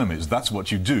King's enemies. That's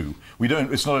what you do. We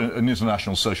don't, it's not an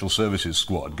international social services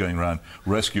squad going around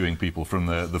rescuing people from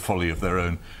the folly of their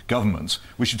own governments.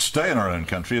 We should stay in our own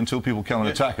country until people come and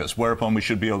attack us, whereupon we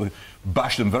should be able to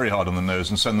bash them very hard on the nose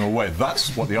and send them away.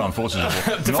 That's what the armed forces are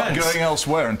for. Not going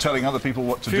elsewhere and telling other people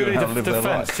what to do and how to live their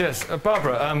life. Yes.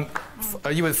 Barbara,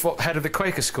 you were the head of the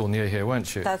Quaker school near here,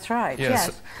 weren't you? That's right,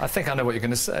 yes. I think I know what you're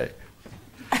going to say.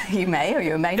 You may or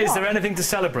you may not. Is there anything to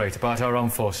celebrate about our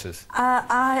armed forces?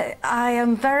 I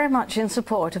am very much in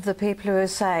support of the people who are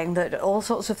saying that all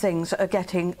sorts of things are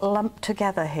getting lumped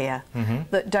together here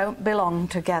that don't belong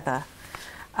together.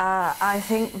 I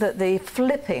think that the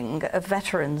flipping of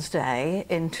Veterans' Day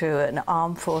into an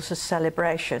armed forces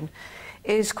celebration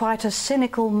is quite a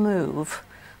cynical move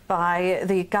by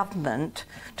the government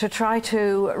to try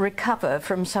to recover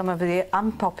from some of the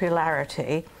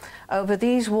unpopularity over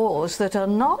these wars that are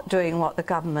not doing what the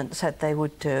government said they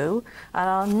would do and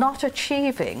are not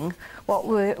achieving what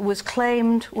was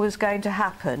claimed was going to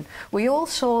happen. We all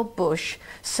saw Bush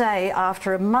say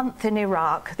after a month in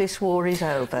Iraq, this war is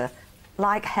over.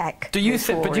 Like heck. Do you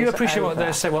appreciate what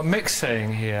they're saying, what Mick's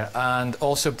saying here, and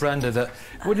also Brenda, that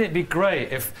wouldn't it be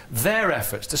great if their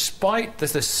efforts, despite the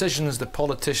decisions the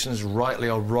politicians rightly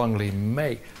or wrongly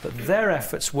make, that their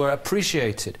efforts were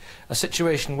appreciated? A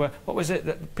situation where, what was it,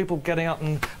 that people getting up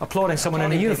and applauding someone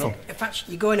in a uniform? If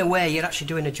actually you're going away, you're actually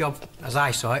doing a job, as I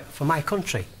saw it, for my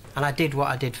country. And I did what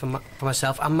I did for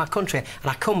myself and my country. And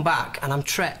I come back and I'm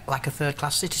treated like a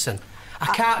third-class citizen. I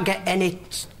can't get any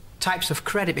types of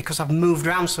credit because I've moved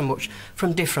around so much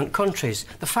from different countries.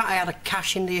 The fact I had a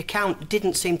cash in the account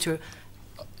didn't seem to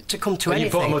come to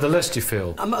anything. You're bottom of the list, you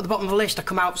feel? I'm at the bottom of the list. I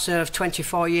come out, serve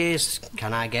 24 years.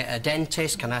 Can I get a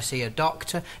dentist? Can I see a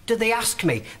doctor? Do they ask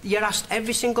me? You're asked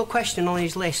every single question on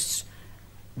these lists.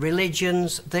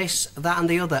 Religions, this, that and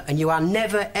the other. And you are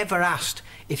never, ever asked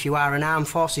if you are an armed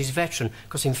forces veteran.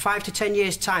 Because in 5 to 10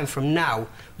 years' time from now,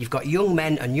 you've got young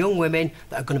men and young women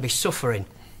that are going to be suffering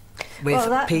with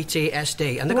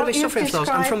PTSD, and they're going to be suffering from those,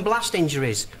 and from blast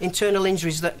injuries, internal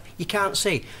injuries that you can't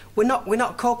see. We're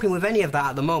not coping with any of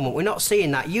that at the moment. We're not seeing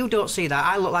that. You don't see that.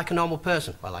 I look like a normal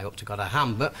person. Well, I hope to God I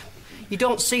am, but you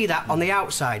don't see that on the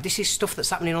outside. This is stuff that's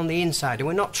happening on the inside, and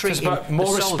we're not treating so it's about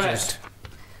more the soldiers.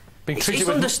 Respect. It's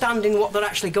understanding what they're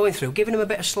actually going through, giving them a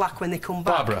bit of slack when they come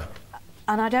back. Barbara.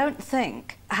 And I don't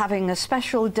think having a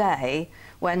special day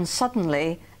when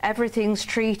suddenly everything's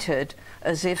treated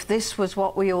as if this was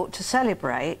what we ought to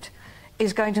celebrate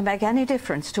is going to make any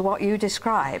difference to what you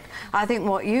describe. I think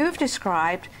what you've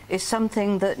described is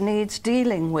something that needs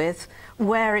dealing with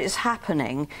where it's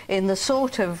happening, in the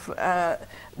sort of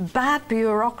bad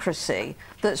bureaucracy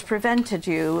that's prevented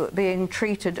you being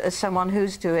treated as someone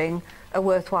who's doing a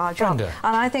worthwhile job. Brenda.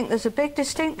 And I think there's a big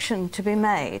distinction to be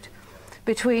made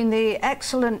between the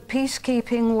excellent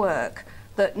peacekeeping work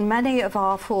that many of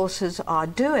our forces are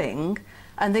doing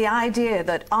and the idea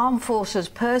that armed forces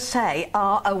per se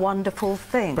are a wonderful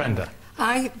thing. Brenda.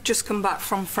 I just come back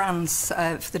from France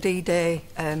for the D-Day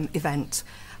event,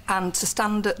 and to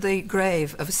stand at the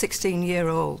grave of a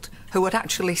 16-year-old who had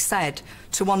actually said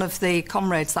to one of the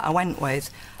comrades that I went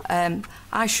with,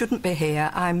 I shouldn't be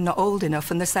here, I'm not old enough,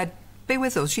 and they said, be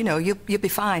with us, you know, you'll be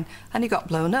fine, and he got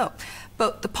blown up.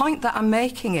 But the point that I'm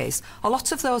making is a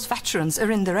lot of those veterans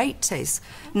are in their 80s.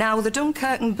 Now, the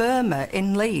Dunkirk and Burma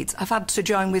in Leeds have had to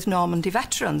join with Normandy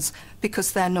veterans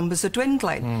because their numbers are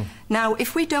dwindling. Now,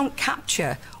 if we don't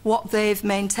capture what they've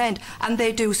maintained, and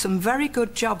they do some very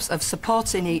good jobs of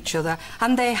supporting each other,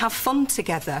 and they have fun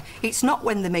together, it's not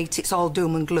when they meet it's all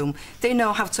doom and gloom. They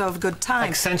know how to have a good time.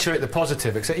 Accentuate the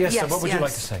positive. Yes, sir, what would you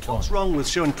like to say? What's wrong with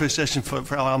showing appreciation for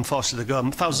our armed forces? They go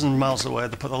thousands of miles away,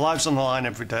 they put their lives on the line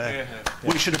every day.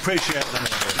 We should appreciate them.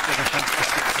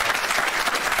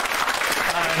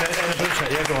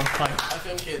 I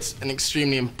think it's an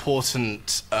extremely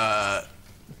important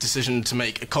decision to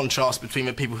make, a contrast between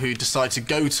the people who decide to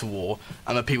go to war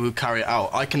and the people who carry it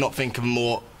out. I cannot think of a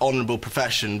more honourable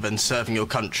profession than serving your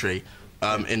country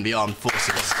in the armed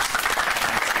forces.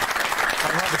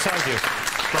 I'm right beside you.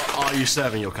 But are you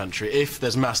serving your country? If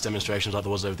there's mass demonstrations like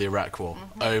there was over the Iraq War,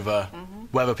 over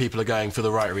whether people are going for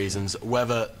the right reasons,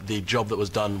 whether the job that was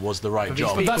done was the right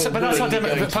job. But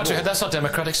that's our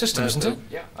democratic system, isn't it?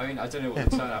 Yeah, I mean, I don't know what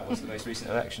the turnout was in the most recent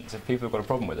elections. If people have got a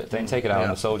problem with it, don't take it out on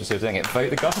the soldiers who are doing it. Vote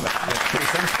the government.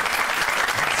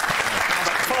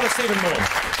 Father Stephen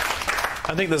Maughan.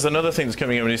 I think there's another thing that's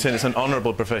coming in when you say it's an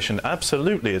honourable profession.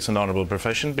 Absolutely, it's an honourable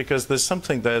profession, because there's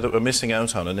something there that we're missing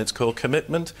out on, and it's called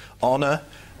commitment, honour,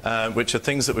 which are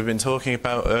things that we've been talking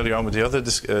about earlier on with the other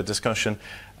discussion,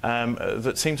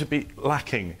 that seem to be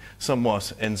lacking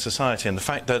somewhat in society. And the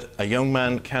fact that a young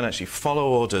man can actually follow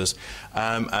orders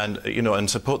and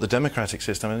support the democratic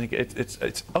system, I think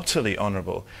it's utterly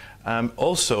honourable.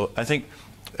 Also, I think,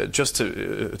 just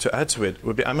to add to it,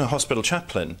 I'm a hospital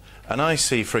chaplain, and I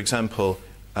see, for example,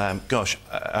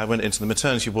 I went into the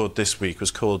maternity ward this week,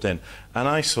 was called in, and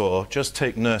I saw, just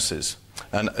take nurses,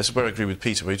 and that's where I agree with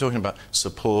Peter, we're talking about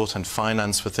support and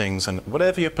finance for things, and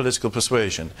whatever your political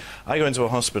persuasion. I go into a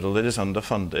hospital that is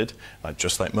underfunded,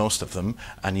 just like most of them,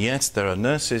 and yet there are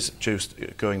nurses just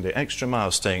going the extra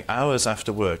mile, staying hours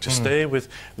after work to stay with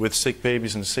sick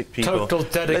babies and sick people. Total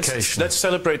dedication. Let's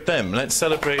celebrate them. Let's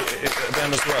celebrate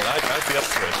them as well. I'd be up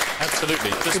for it.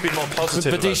 Absolutely. Just be more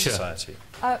positive about society.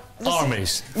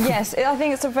 Armies. Yes, I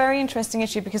think it's a very interesting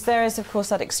issue, because there is, of course,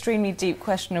 that extremely deep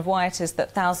question of why it is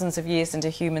that thousands of years into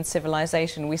human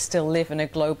civilization we still live in a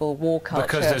global war culture.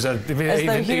 Because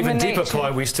there's even deeper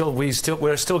point.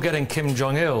 We're still getting Kim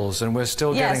Jong-ils, and we're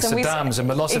still getting Saddams and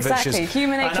Milosevic's. Exactly.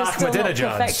 Human nature is still not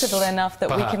perfectible enough that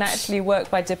we can actually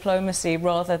work by diplomacy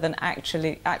rather than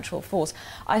actual force.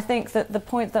 I think that the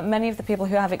point that many of the people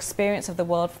who have experience of the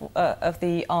world of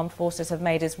the armed forces have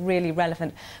made is really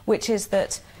relevant, which is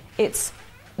that it's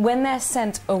when they're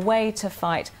sent away to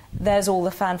fight, there's all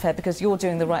the fanfare because you're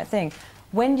doing the right thing.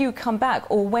 When you come back,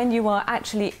 or when you are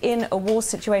actually in a war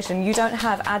situation, you don't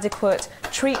have adequate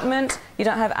treatment, you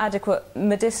don't have adequate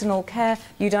medicinal care,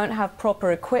 you don't have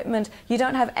proper equipment, you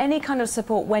don't have any kind of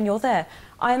support when you're there.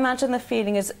 I imagine the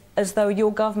feeling is as though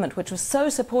your government, which was so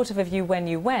supportive of you when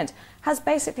you went, has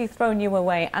basically thrown you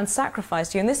away and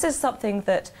sacrificed you. And this is something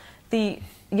that the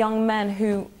young men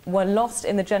who were lost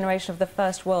in the generation of the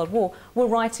First World War were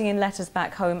writing in letters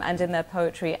back home and in their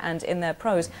poetry and in their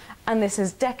prose. And this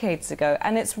is decades ago.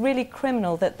 And it's really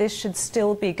criminal that this should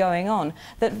still be going on,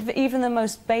 that even the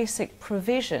most basic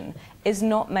provision is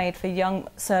not made for young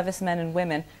servicemen and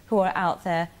women who are out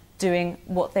there doing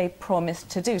what they promised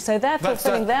to do. So they're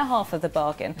fulfilling their half of the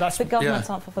bargain. The governments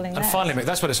aren't fulfilling theirs. And finally, Mick,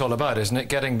 that's what it's all about, isn't it?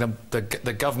 Getting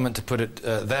the government to put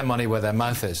their money where their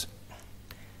mouth is.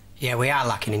 Yeah, we are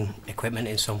lacking in equipment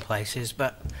in some places,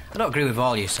 but I don't agree with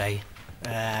all you say.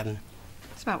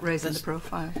 It's about raising the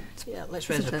profile. Yeah, let's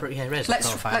raise the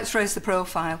profile. Let's raise the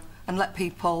profile and let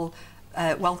people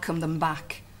welcome them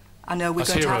back. I know we're As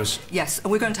going heroes. to have, yes,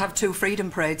 and we're going to have 2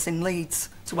 freedom parades in Leeds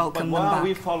to welcome them back. Why are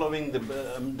we following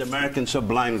the Americans so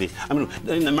blindly? I mean,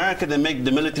 in America they make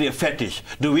the military a fetish.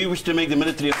 Do we wish to make the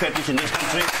military a fetish in this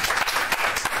country?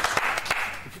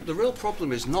 The real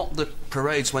problem is not the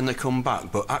parades when they come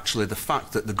back, but actually the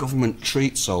fact that the government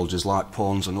treats soldiers like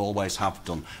pawns and always have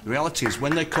done. The reality is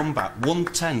when they come back,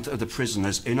 1/10 of the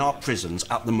prisoners in our prisons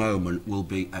at the moment will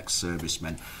be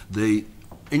ex-servicemen. The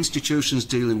institutions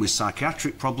dealing with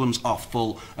psychiatric problems are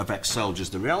full of ex-soldiers.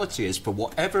 The reality is, for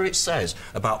whatever it says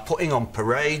about putting on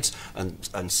parades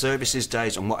and services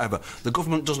days and whatever, the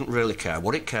government doesn't really care.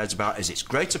 What it cares about is its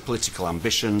greater political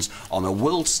ambitions on a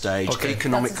world stage,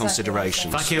 economic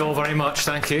considerations. Thank you all very much,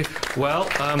 thank you. Well,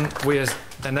 we are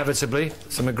inevitably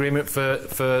some agreement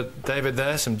for David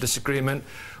there, some disagreement.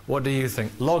 What do you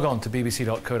think? Log on to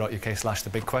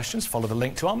bbc.co.uk/thebigquestions. Follow the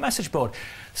link to our message board.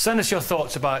 Send us your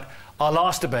thoughts about our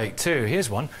last debate too. Here's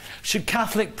one. Should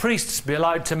Catholic priests be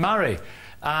allowed to marry?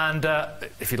 And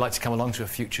if you'd like to come along to a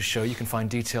future show, you can find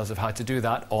details of how to do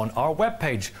that on our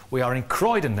webpage. We are in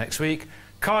Croydon next week,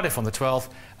 Cardiff on the 12th,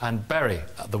 and Bury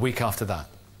the week after that.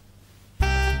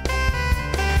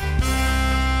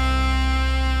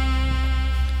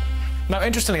 Now,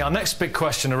 interestingly, our next big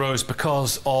question arose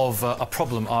because of a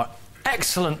problem our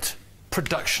excellent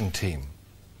production team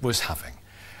was having.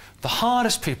 The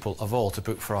hardest people of all to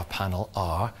book for our panel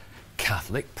are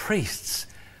Catholic priests,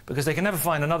 because they can never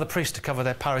find another priest to cover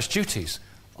their parish duties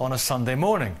on a Sunday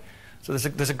morning. So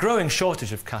there's a growing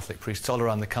shortage of Catholic priests all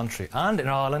around the country, and in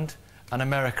Ireland and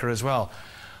America as well.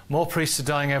 More priests are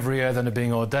dying every year than are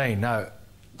being ordained. Now,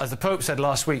 as the Pope said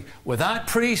last week, without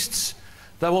priests,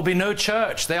 there will be no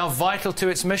church. They are vital to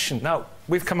its mission. Now,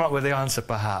 we've come up with the answer,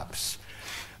 perhaps.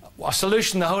 A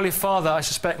solution the Holy Father, I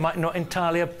suspect, might not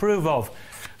entirely approve of.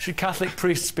 Should Catholic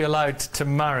priests be allowed to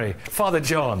marry? Father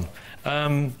John,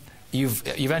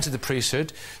 you've entered the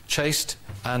priesthood, chaste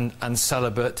and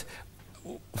celibate.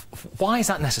 Why is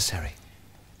that necessary?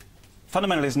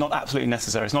 Fundamentally, it's not absolutely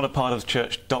necessary. It's not a part of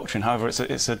church doctrine. However,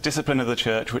 it's a discipline of the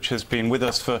church which has been with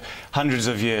us for hundreds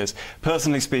of years.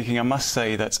 Personally speaking, I must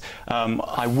say that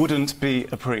I wouldn't be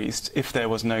a priest if there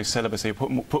was no celibacy.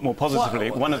 Put more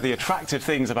positively, one of the attractive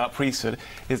things about priesthood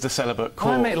is the celibate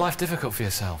call. Why make life difficult for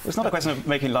yourself? It's not a question of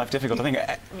making life difficult. I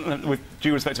think, with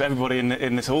due respect to everybody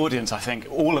in this audience, I think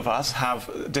all of us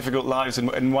have difficult lives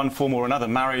in one form or another,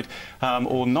 married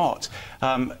or not.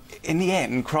 In the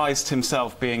end, Christ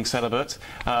himself being celibate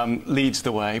leads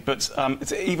the way, but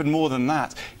it's even more than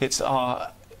that. It's the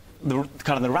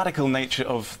radical nature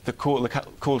of the call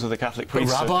to the Catholic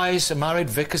priesthood. But rabbis are married,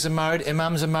 vicars are married,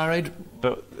 imams are married.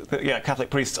 But yeah,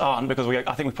 Catholic priests aren't, because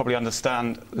I think we probably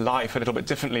understand life a little bit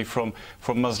differently from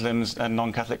Muslims and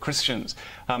non-Catholic Christians.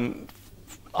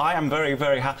 I am very,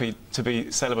 very happy to be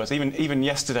celibate. Even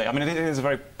yesterday, I mean, it is a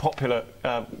very popular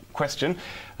question.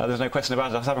 There's no question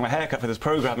about it. I was having my hair cut for this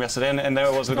programme yesterday, and there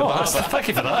I was with the barber. Thank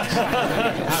you for that.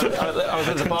 I was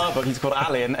with the barber. He's called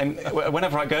Ali, and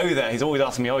whenever I go there, he's always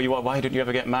asking me, "Oh, why didn't you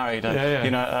ever get married?"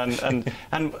 You know,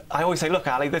 and I always say, "Look,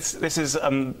 Ali, this is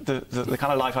the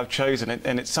kind of life I've chosen,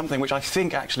 and it's something which I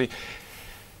think actually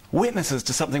witnesses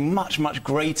to something much, much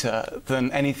greater than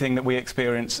anything that we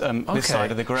experience this side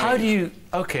of the grave." How do you...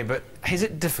 OK, but is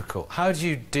it difficult? How do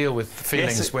you deal with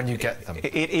feelings when you get them?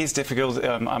 It is difficult.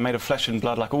 I'm made of flesh and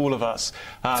blood like all of us.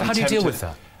 So how do you deal with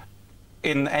that?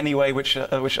 In any way which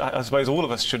I suppose all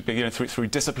of us should be, you know, through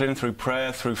discipline, through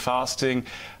prayer, through fasting,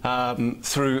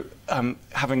 through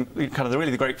having kind of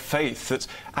the great faith that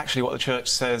actually what the Church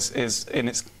says is, in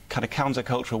its kind of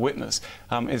counter-cultural witness,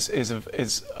 is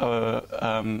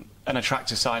an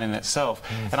attractive sign in itself.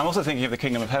 And I'm also thinking of the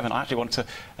Kingdom of Heaven. I actually want to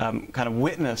kind of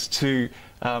witness to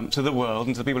the world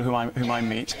and to the people whom I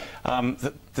meet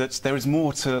that there is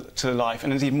more to life,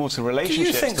 and indeed more to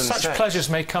relationships. Do you think than such sex. pleasures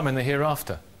may come in the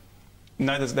hereafter?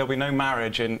 No, there'll be no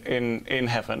marriage in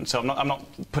heaven, so I'm not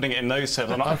putting it in those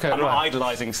terms. I'm not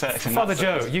idolising sex. Father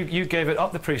Joe, you gave it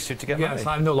up the priesthood to get married. Yes,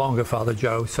 I'm no longer Father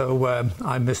Joe, so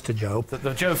I'm Mr. Joe.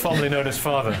 The Joe formerly known as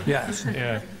Father. Yes.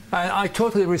 Yeah. I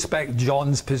totally respect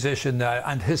John's position there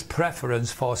and his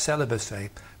preference for celibacy,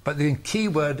 but the key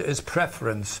word is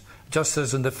preference, just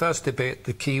as in the first debate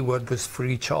the key word was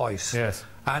free choice. Yes.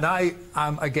 And I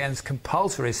am against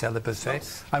compulsory celibacy.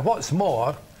 Yes. And what's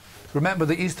more, remember,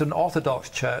 the Eastern Orthodox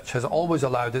Church has always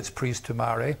allowed its priests to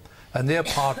marry, and they're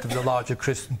part of the larger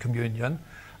Christian communion.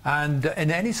 And in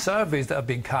any surveys that have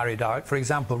been carried out, for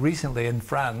example, recently in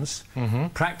France,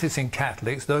 practicing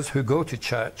Catholics, those who go to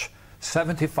church,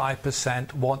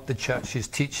 75% want the Church's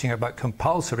teaching about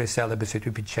compulsory celibacy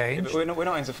to be changed. Yeah, but we're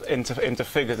not into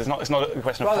figures. It's not a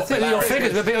question of... Your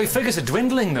figures are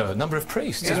dwindling, though, number of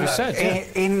priests, as we said.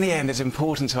 In the end, it's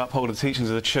important to uphold the teachings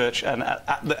of the Church, and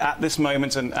at this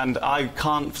moment, and I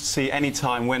can't see any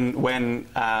time when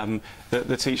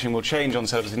the teaching will change on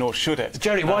celibacy, nor should it.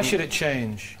 Jerry, why should it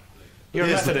change? You're a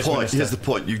Methodist minister. Here's the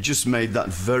point. You just made that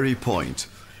very point.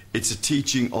 It's a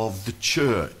teaching of the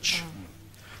Church.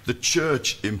 The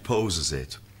Church imposes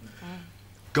it.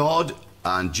 God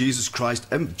and Jesus Christ,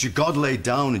 God laid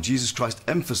down and Jesus Christ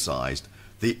emphasised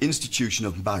the institution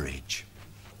of marriage.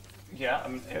 Yeah,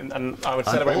 and I would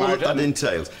celebrate all marriage. That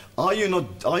entails. Are you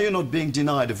not being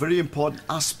denied a very important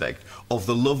aspect of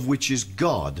the love which is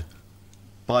God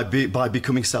by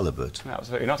becoming celibate?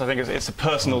 Absolutely not. I think it's a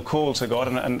personal call to God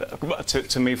and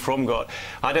to me from God.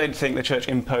 I don't think the Church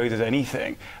imposes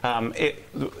anything.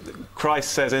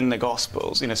 Christ says in the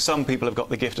Gospels, you know, some people have got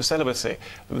the gift of celibacy,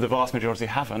 the vast majority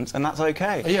haven't, and that's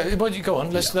okay. Yeah, well, you go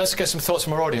on. Let's get some thoughts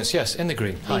from our audience. Yes, in the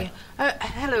green. Hi.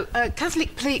 Hello.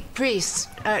 Catholic priests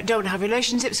don't have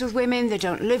relationships with women. They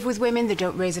don't live with women. They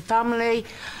don't raise a family.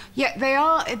 Yet they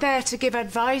are there to give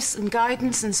advice and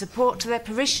guidance and support to their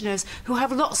parishioners who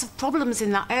have lots of problems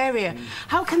in that area.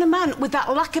 How can a man with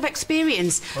that lack of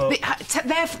experience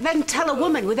then tell a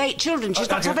woman with 8 children she's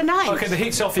got to have a knife? OK, the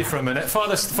heat's off you for a minute.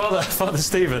 Father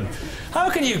Stephen, how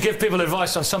can you give people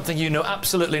advice on something you know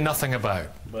absolutely nothing about?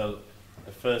 Well,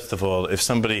 first of all, if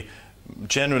somebody,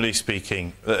 generally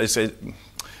speaking, there's a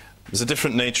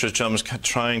different nature, as John was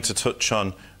trying to touch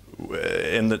on,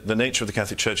 in the nature of the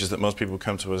Catholic Church is that most people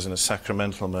come to us in a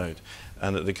sacramental mode,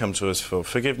 and that they come to us for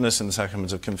forgiveness and the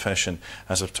sacrament of confession,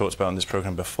 as I've talked about in this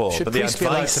programme before. Should but the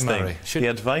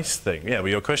advice thing, yeah, well,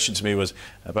 your question to me was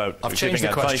about giving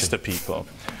advice to people.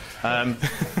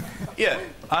 Yeah,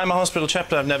 I'm a hospital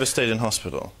chaplain. I've never stayed in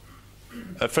hospital.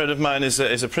 A friend of mine is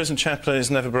a prison chaplain.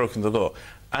 Has never broken the law,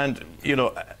 and you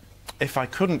know, if I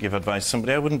couldn't give advice to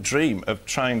somebody, I wouldn't dream of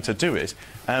trying to do it,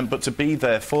 but to be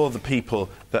there for the people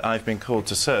that I've been called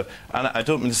to serve. And I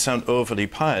don't mean to sound overly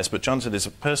pious, but John said it's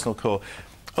a personal call.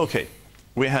 OK,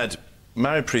 we had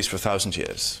married priests for 1,000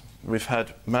 years. We've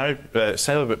had married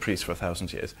celibate priests for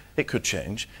 1,000 years. It could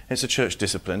change. It's a church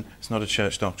discipline. It's not a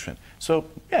church doctrine. So,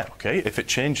 yeah, OK, if it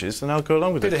changes, then I'll go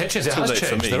along with it. Hitchens, it has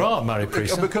changed. There are married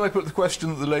priests. But can I put the question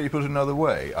that the lady put another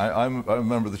way? I'm a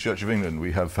member of the Church of England.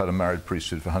 We have had a married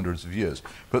priesthood for hundreds of years.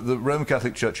 But the Roman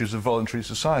Catholic Church is a voluntary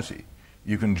society.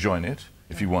 You can join it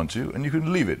if you want to, and you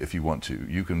can leave it if you want to.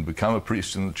 You can become a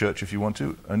priest in the church if you want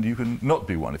to, and you can not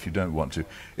be one if you don't want to.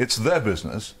 It's their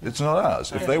business, it's not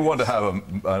ours. If they want to have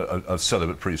a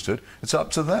celibate priesthood, it's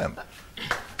up to them.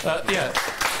 Yeah.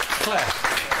 Claire.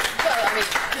 Well, I mean,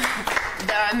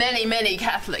 there are many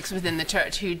Catholics within the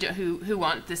church who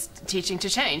want this teaching to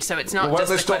change. So it's not well,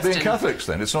 just why the don't they stop being Catholics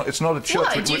then? It's not a church.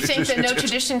 Why? Do you think that no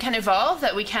tradition can evolve?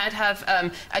 That we can't have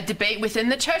a debate within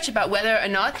the church about whether or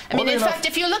not? I mean, in fact,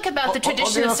 if you look about the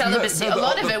tradition of celibacy, a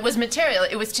lot of it was material.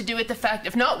 It was to do with the fact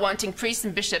of not wanting priests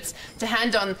and bishops to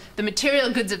hand on the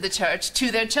material goods of the church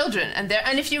to their children. And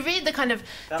if you read the kind of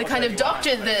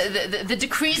doctrine, the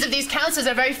decrees of these councils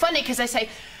are very funny because they say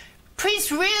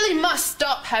priests really must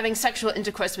stop having sexual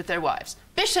intercourse with their wives.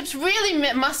 Bishops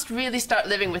really must start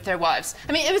living with their wives.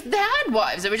 I mean, they had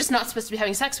wives. They were just not supposed to be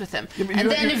having sex with them. Yeah,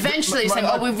 and then eventually say,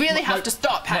 oh, we really have to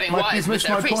stop having wives with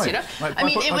their priests, you know? I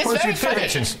mean, it was very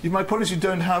funny. My point is you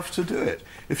don't have to do it.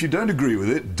 If you don't agree with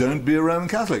it, don't be a Roman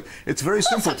Catholic. It's very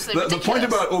simple. The point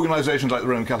about organisations like the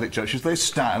Roman Catholic Church is they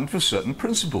stand for certain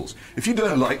principles. If you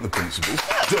don't like the principles,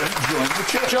 don't join the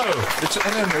church.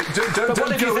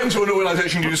 Don't go into an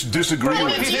organisation you just disagree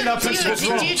with. Do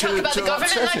you talk about the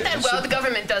government like that? Well, the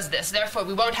government does this, therefore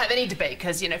we won't have any debate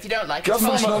because, you know, if you don't like it,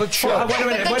 government's not a church. Wait a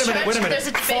minute. There's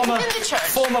a debate within the church.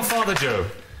 Former Father Joe.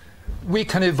 We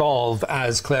can evolve,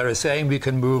 as Claire is saying. We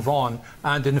can move on,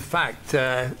 and in fact,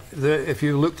 if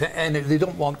you looked at any, they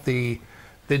don't want the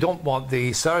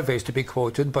surveys to be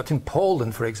quoted, but in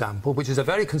Poland, for example, which is a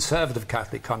very conservative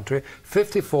Catholic country,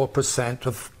 54%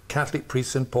 of Catholic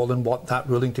priests in Poland want that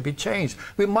ruling to be changed.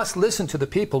 We must listen to the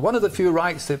people. One of the few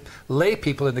rights that lay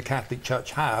people in the Catholic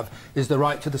Church have is the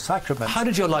right to the sacrament. How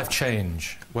did your life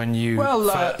change when you,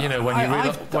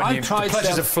 the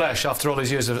pleasures of flesh after all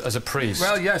these years as a priest?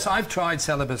 Well, yes, I've tried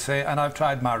celibacy and I've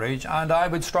tried marriage, and I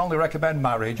would strongly recommend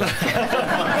marriage. And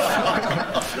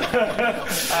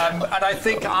I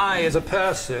think I, as a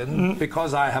person,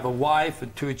 because I have a wife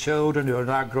and 2 children who are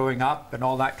now growing up and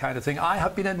all that kind of thing, I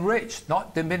have been enriched,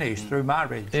 not diminished through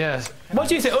marriage. Yes. What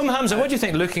do you think, Hamza, what do you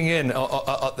think, looking in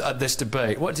at this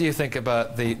debate, what do you think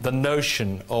about the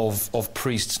notion of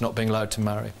priests not being allowed to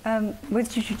marry?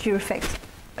 With due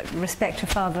respect to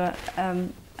Father,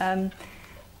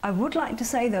 I would like to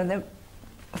say, though, that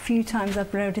a few times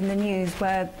I've read in the news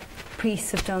where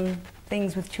priests have done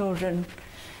things with children,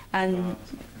 and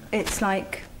it's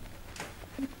like,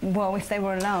 well, if they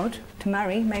were allowed to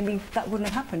marry, maybe that wouldn't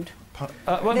have happened.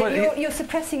 You're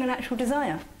suppressing an actual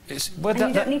desire. You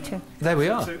don't need to. There we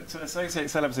are. To associate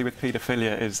celibacy with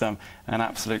paedophilia is an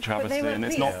absolute travesty, and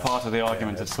it's not part of the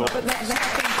argument at all. But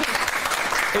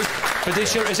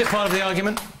is it part of the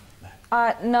argument?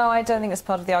 No, I don't think it's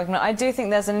part of the argument. I do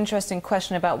think there's an interesting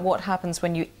question about what happens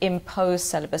when you impose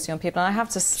celibacy on people. And I have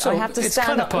to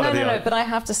stand up. But I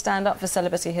have to stand up for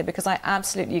celibacy here, because I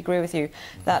absolutely agree with you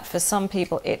that for some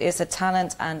people it is a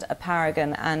talent and a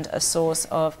paragon and a source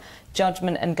of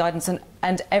judgment and guidance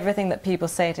and everything that people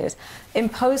say it is.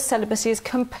 Imposed celibacy is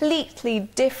completely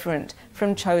different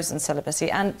from chosen celibacy.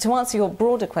 And to answer your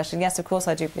broader question, yes, of course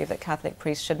I do believe that Catholic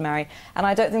priests should marry, and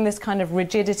I don't think this kind of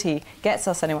rigidity gets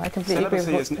us anywhere. I completely agree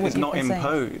with what celibacy is not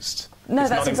imposed. No,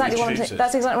 that's exactly what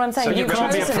I'm saying. So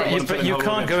you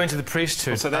can't go into the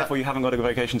priesthood. So therefore you haven't got a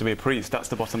vocation to be a priest. That's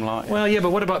the bottom line. Well, yeah,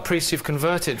 but what about priests who've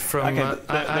converted from Anglicanism?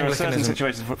 There are certain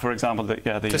situations, for example, that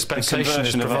the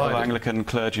conversion of Anglican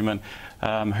clergymen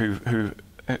who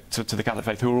to the Catholic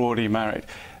faith who are already married.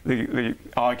 The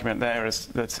argument there is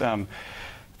that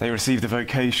they receive the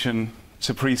vocation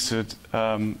to priesthood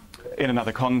in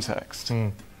another context.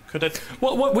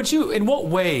 What would you? In what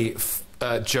way?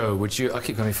 Joe, would you... I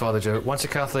keep calling you Father Joe. Once a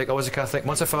Catholic, always a Catholic.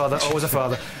 Once a father, always a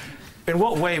father. In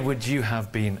what way would you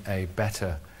have been a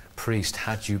better priest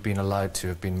had you been allowed to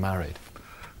have been married?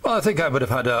 Well, I think I would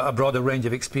have had a broader range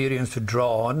of experience to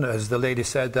draw on. As the lady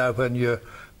said there, when you're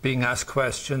being asked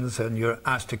questions and you're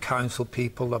asked to counsel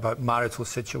people about marital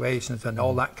situations and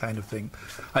all that kind of thing.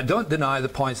 I don't deny the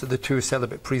points that the 2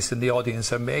 celibate priests in the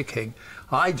audience are making.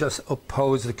 I just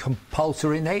oppose the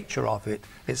compulsory nature of it.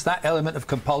 It's that element of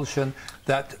compulsion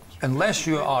that unless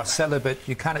you are celibate,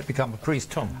 you cannot become a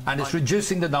priest. And it's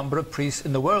reducing the number of priests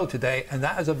in the world today, and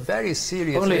that is a very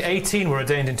serious Only issue. 18 were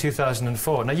ordained in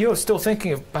 2004. Now, you're still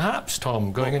thinking of, perhaps,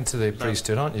 Tom, going into the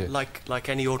priesthood, aren't you? Like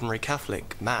any ordinary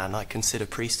Catholic man, I consider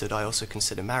priesthood, I also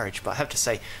consider marriage. But I have to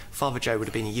say, Father Joe would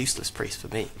have been a useless priest for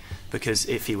me, because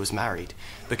if he was married,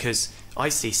 because I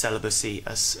see celibacy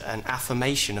as an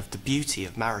affirmation of the beauty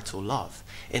of marital love,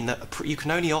 in that you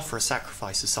can only offer a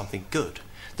sacrifice as something good.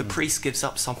 The priest gives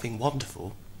up something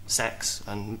wonderful, sex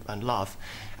and love,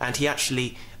 and he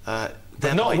actually... but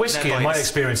not whiskey, in my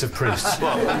experience of priests.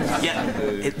 Well,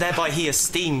 yeah, thereby he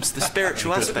esteems the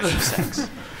spiritual aspect of sex.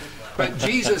 But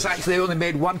Jesus actually only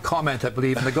made one comment, I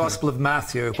believe, in the Gospel of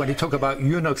Matthew, when he talked about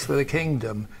eunuchs for the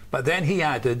kingdom. But then he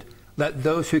added, let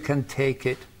those who can take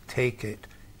it, take it.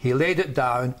 He laid it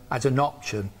down as an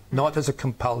option, not as a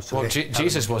compulsory. Well,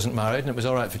 Jesus wasn't married, and it was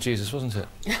all right for Jesus, wasn't it?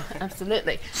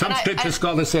 Absolutely. Some scripture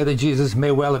scholars say that Jesus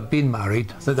may well have been married,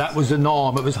 that was the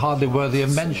norm, it was hardly worthy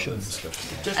of mention.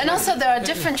 And also there are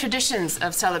different traditions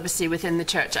of celibacy within the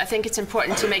church. I think it's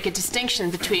important to make a distinction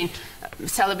between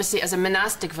celibacy as a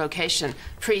monastic vocation,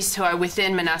 priests who are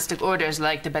within monastic orders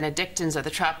like the Benedictines or the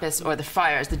Trappists or the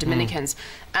Friars, the Dominicans,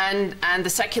 and the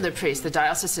secular priests, the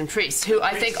diocesan priests, who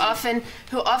I think often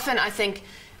I think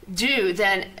do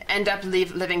then end up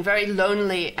living very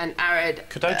lonely and arid.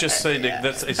 Could I just say, Nick,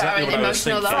 that's exactly what I was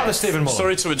thinking. Father Stephen Moore.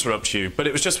 Sorry to interrupt you, but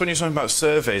it was just when you were talking about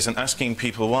surveys and asking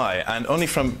people why, and only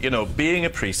from, you know, being a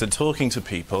priest and talking to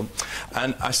people,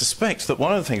 and I suspect that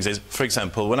one of the things is, for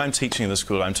example, when I'm teaching in the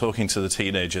school, I'm talking to the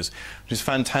teenagers, which is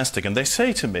fantastic, and they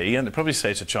say to me, and they probably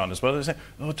say to John as well, they say,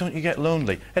 oh, don't you get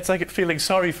lonely? It's like feeling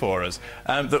sorry for us,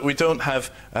 that we don't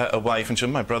have a wife and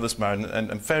children. My brother's married,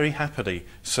 and very happily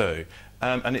so.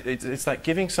 And it's like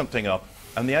giving something up.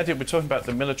 And the idea, we're talking about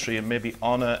the military and maybe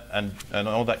honour and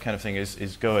all that kind of thing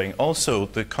is going. Also,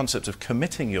 the concept of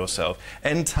committing yourself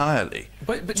entirely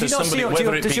but to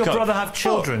somebody, does your brother have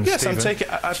children, yes, Stephen? I'm taking...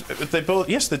 they both...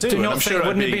 Yes, they do. Do you not I'm think, sure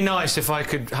wouldn't it be nice if I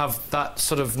could have that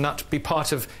sort of be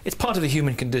part of... It's part of the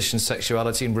human condition,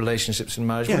 sexuality and relationships and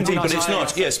marriage. Yeah, indeed, but it's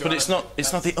not... Yes, but it's not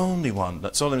the only one.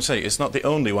 That's all I'm saying. It's not the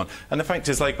only one. And the fact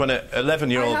is, like, when an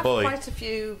 11-year-old boy... I have quite a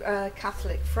few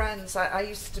Catholic friends. I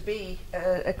used to be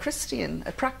a Christian,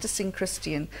 a practising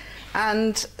Christian,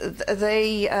 and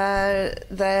they're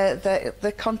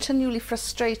continually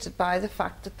frustrated by the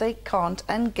fact that they can't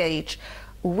engage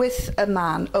with a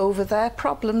man over their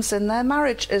problems in their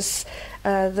marriage, as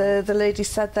the lady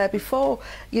said there before.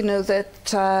 You know,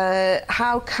 that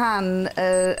how can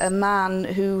a man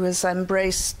who has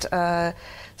embraced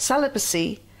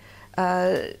celibacy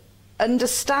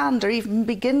understand or even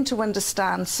begin to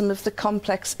understand some of the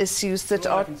complex issues that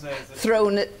are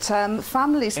thrown at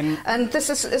families. And this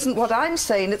isn't what I'm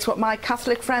saying, it's what my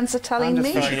Catholic friends are telling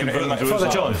me. Father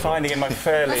John, finding in my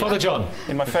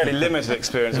fairly limited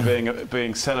experience of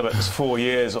being celibate for 4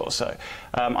 years or so,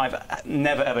 I've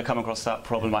never ever come across that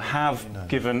problem. I have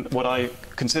given what I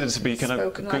consider to be kind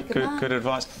of good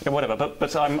advice, yeah, whatever.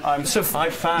 But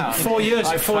I've found 4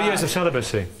 years. 4 years of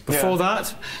celibacy. Before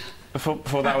that.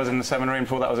 Before that was in the seminary, and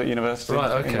before that was at university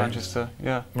in Manchester.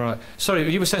 Yeah. Right.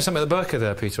 Sorry, you were saying something at the Burqa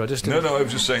there, Peter. I just didn't... No, I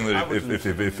was just saying that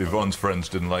if Yvonne's friends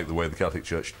didn't like the way the Catholic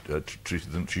Church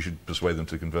treated them, she should persuade them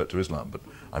to convert to Islam. But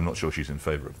I'm not sure she's in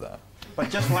favour of that. But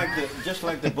just like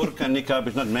the burqa and niqab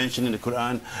is not mentioned in the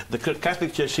Quran, the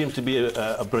Catholic Church seems to be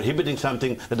prohibiting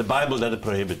something that the Bible doesn't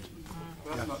prohibit.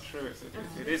 That's not true.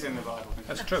 It is in the Bible.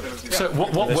 That's true. So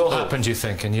what will happen, do you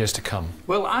think, in years to come?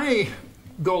 Well, I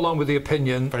go along with the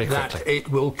opinion that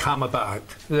it will come about.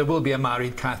 There will be a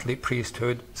married Catholic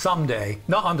priesthood someday,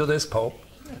 not under this Pope,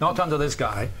 not under this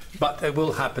guy, but it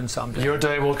will happen someday. Your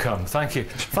day will come. Thank you.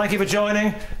 Thank you for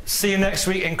joining. See you next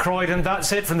week in Croydon.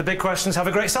 That's it from The Big Questions. Have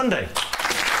a great Sunday.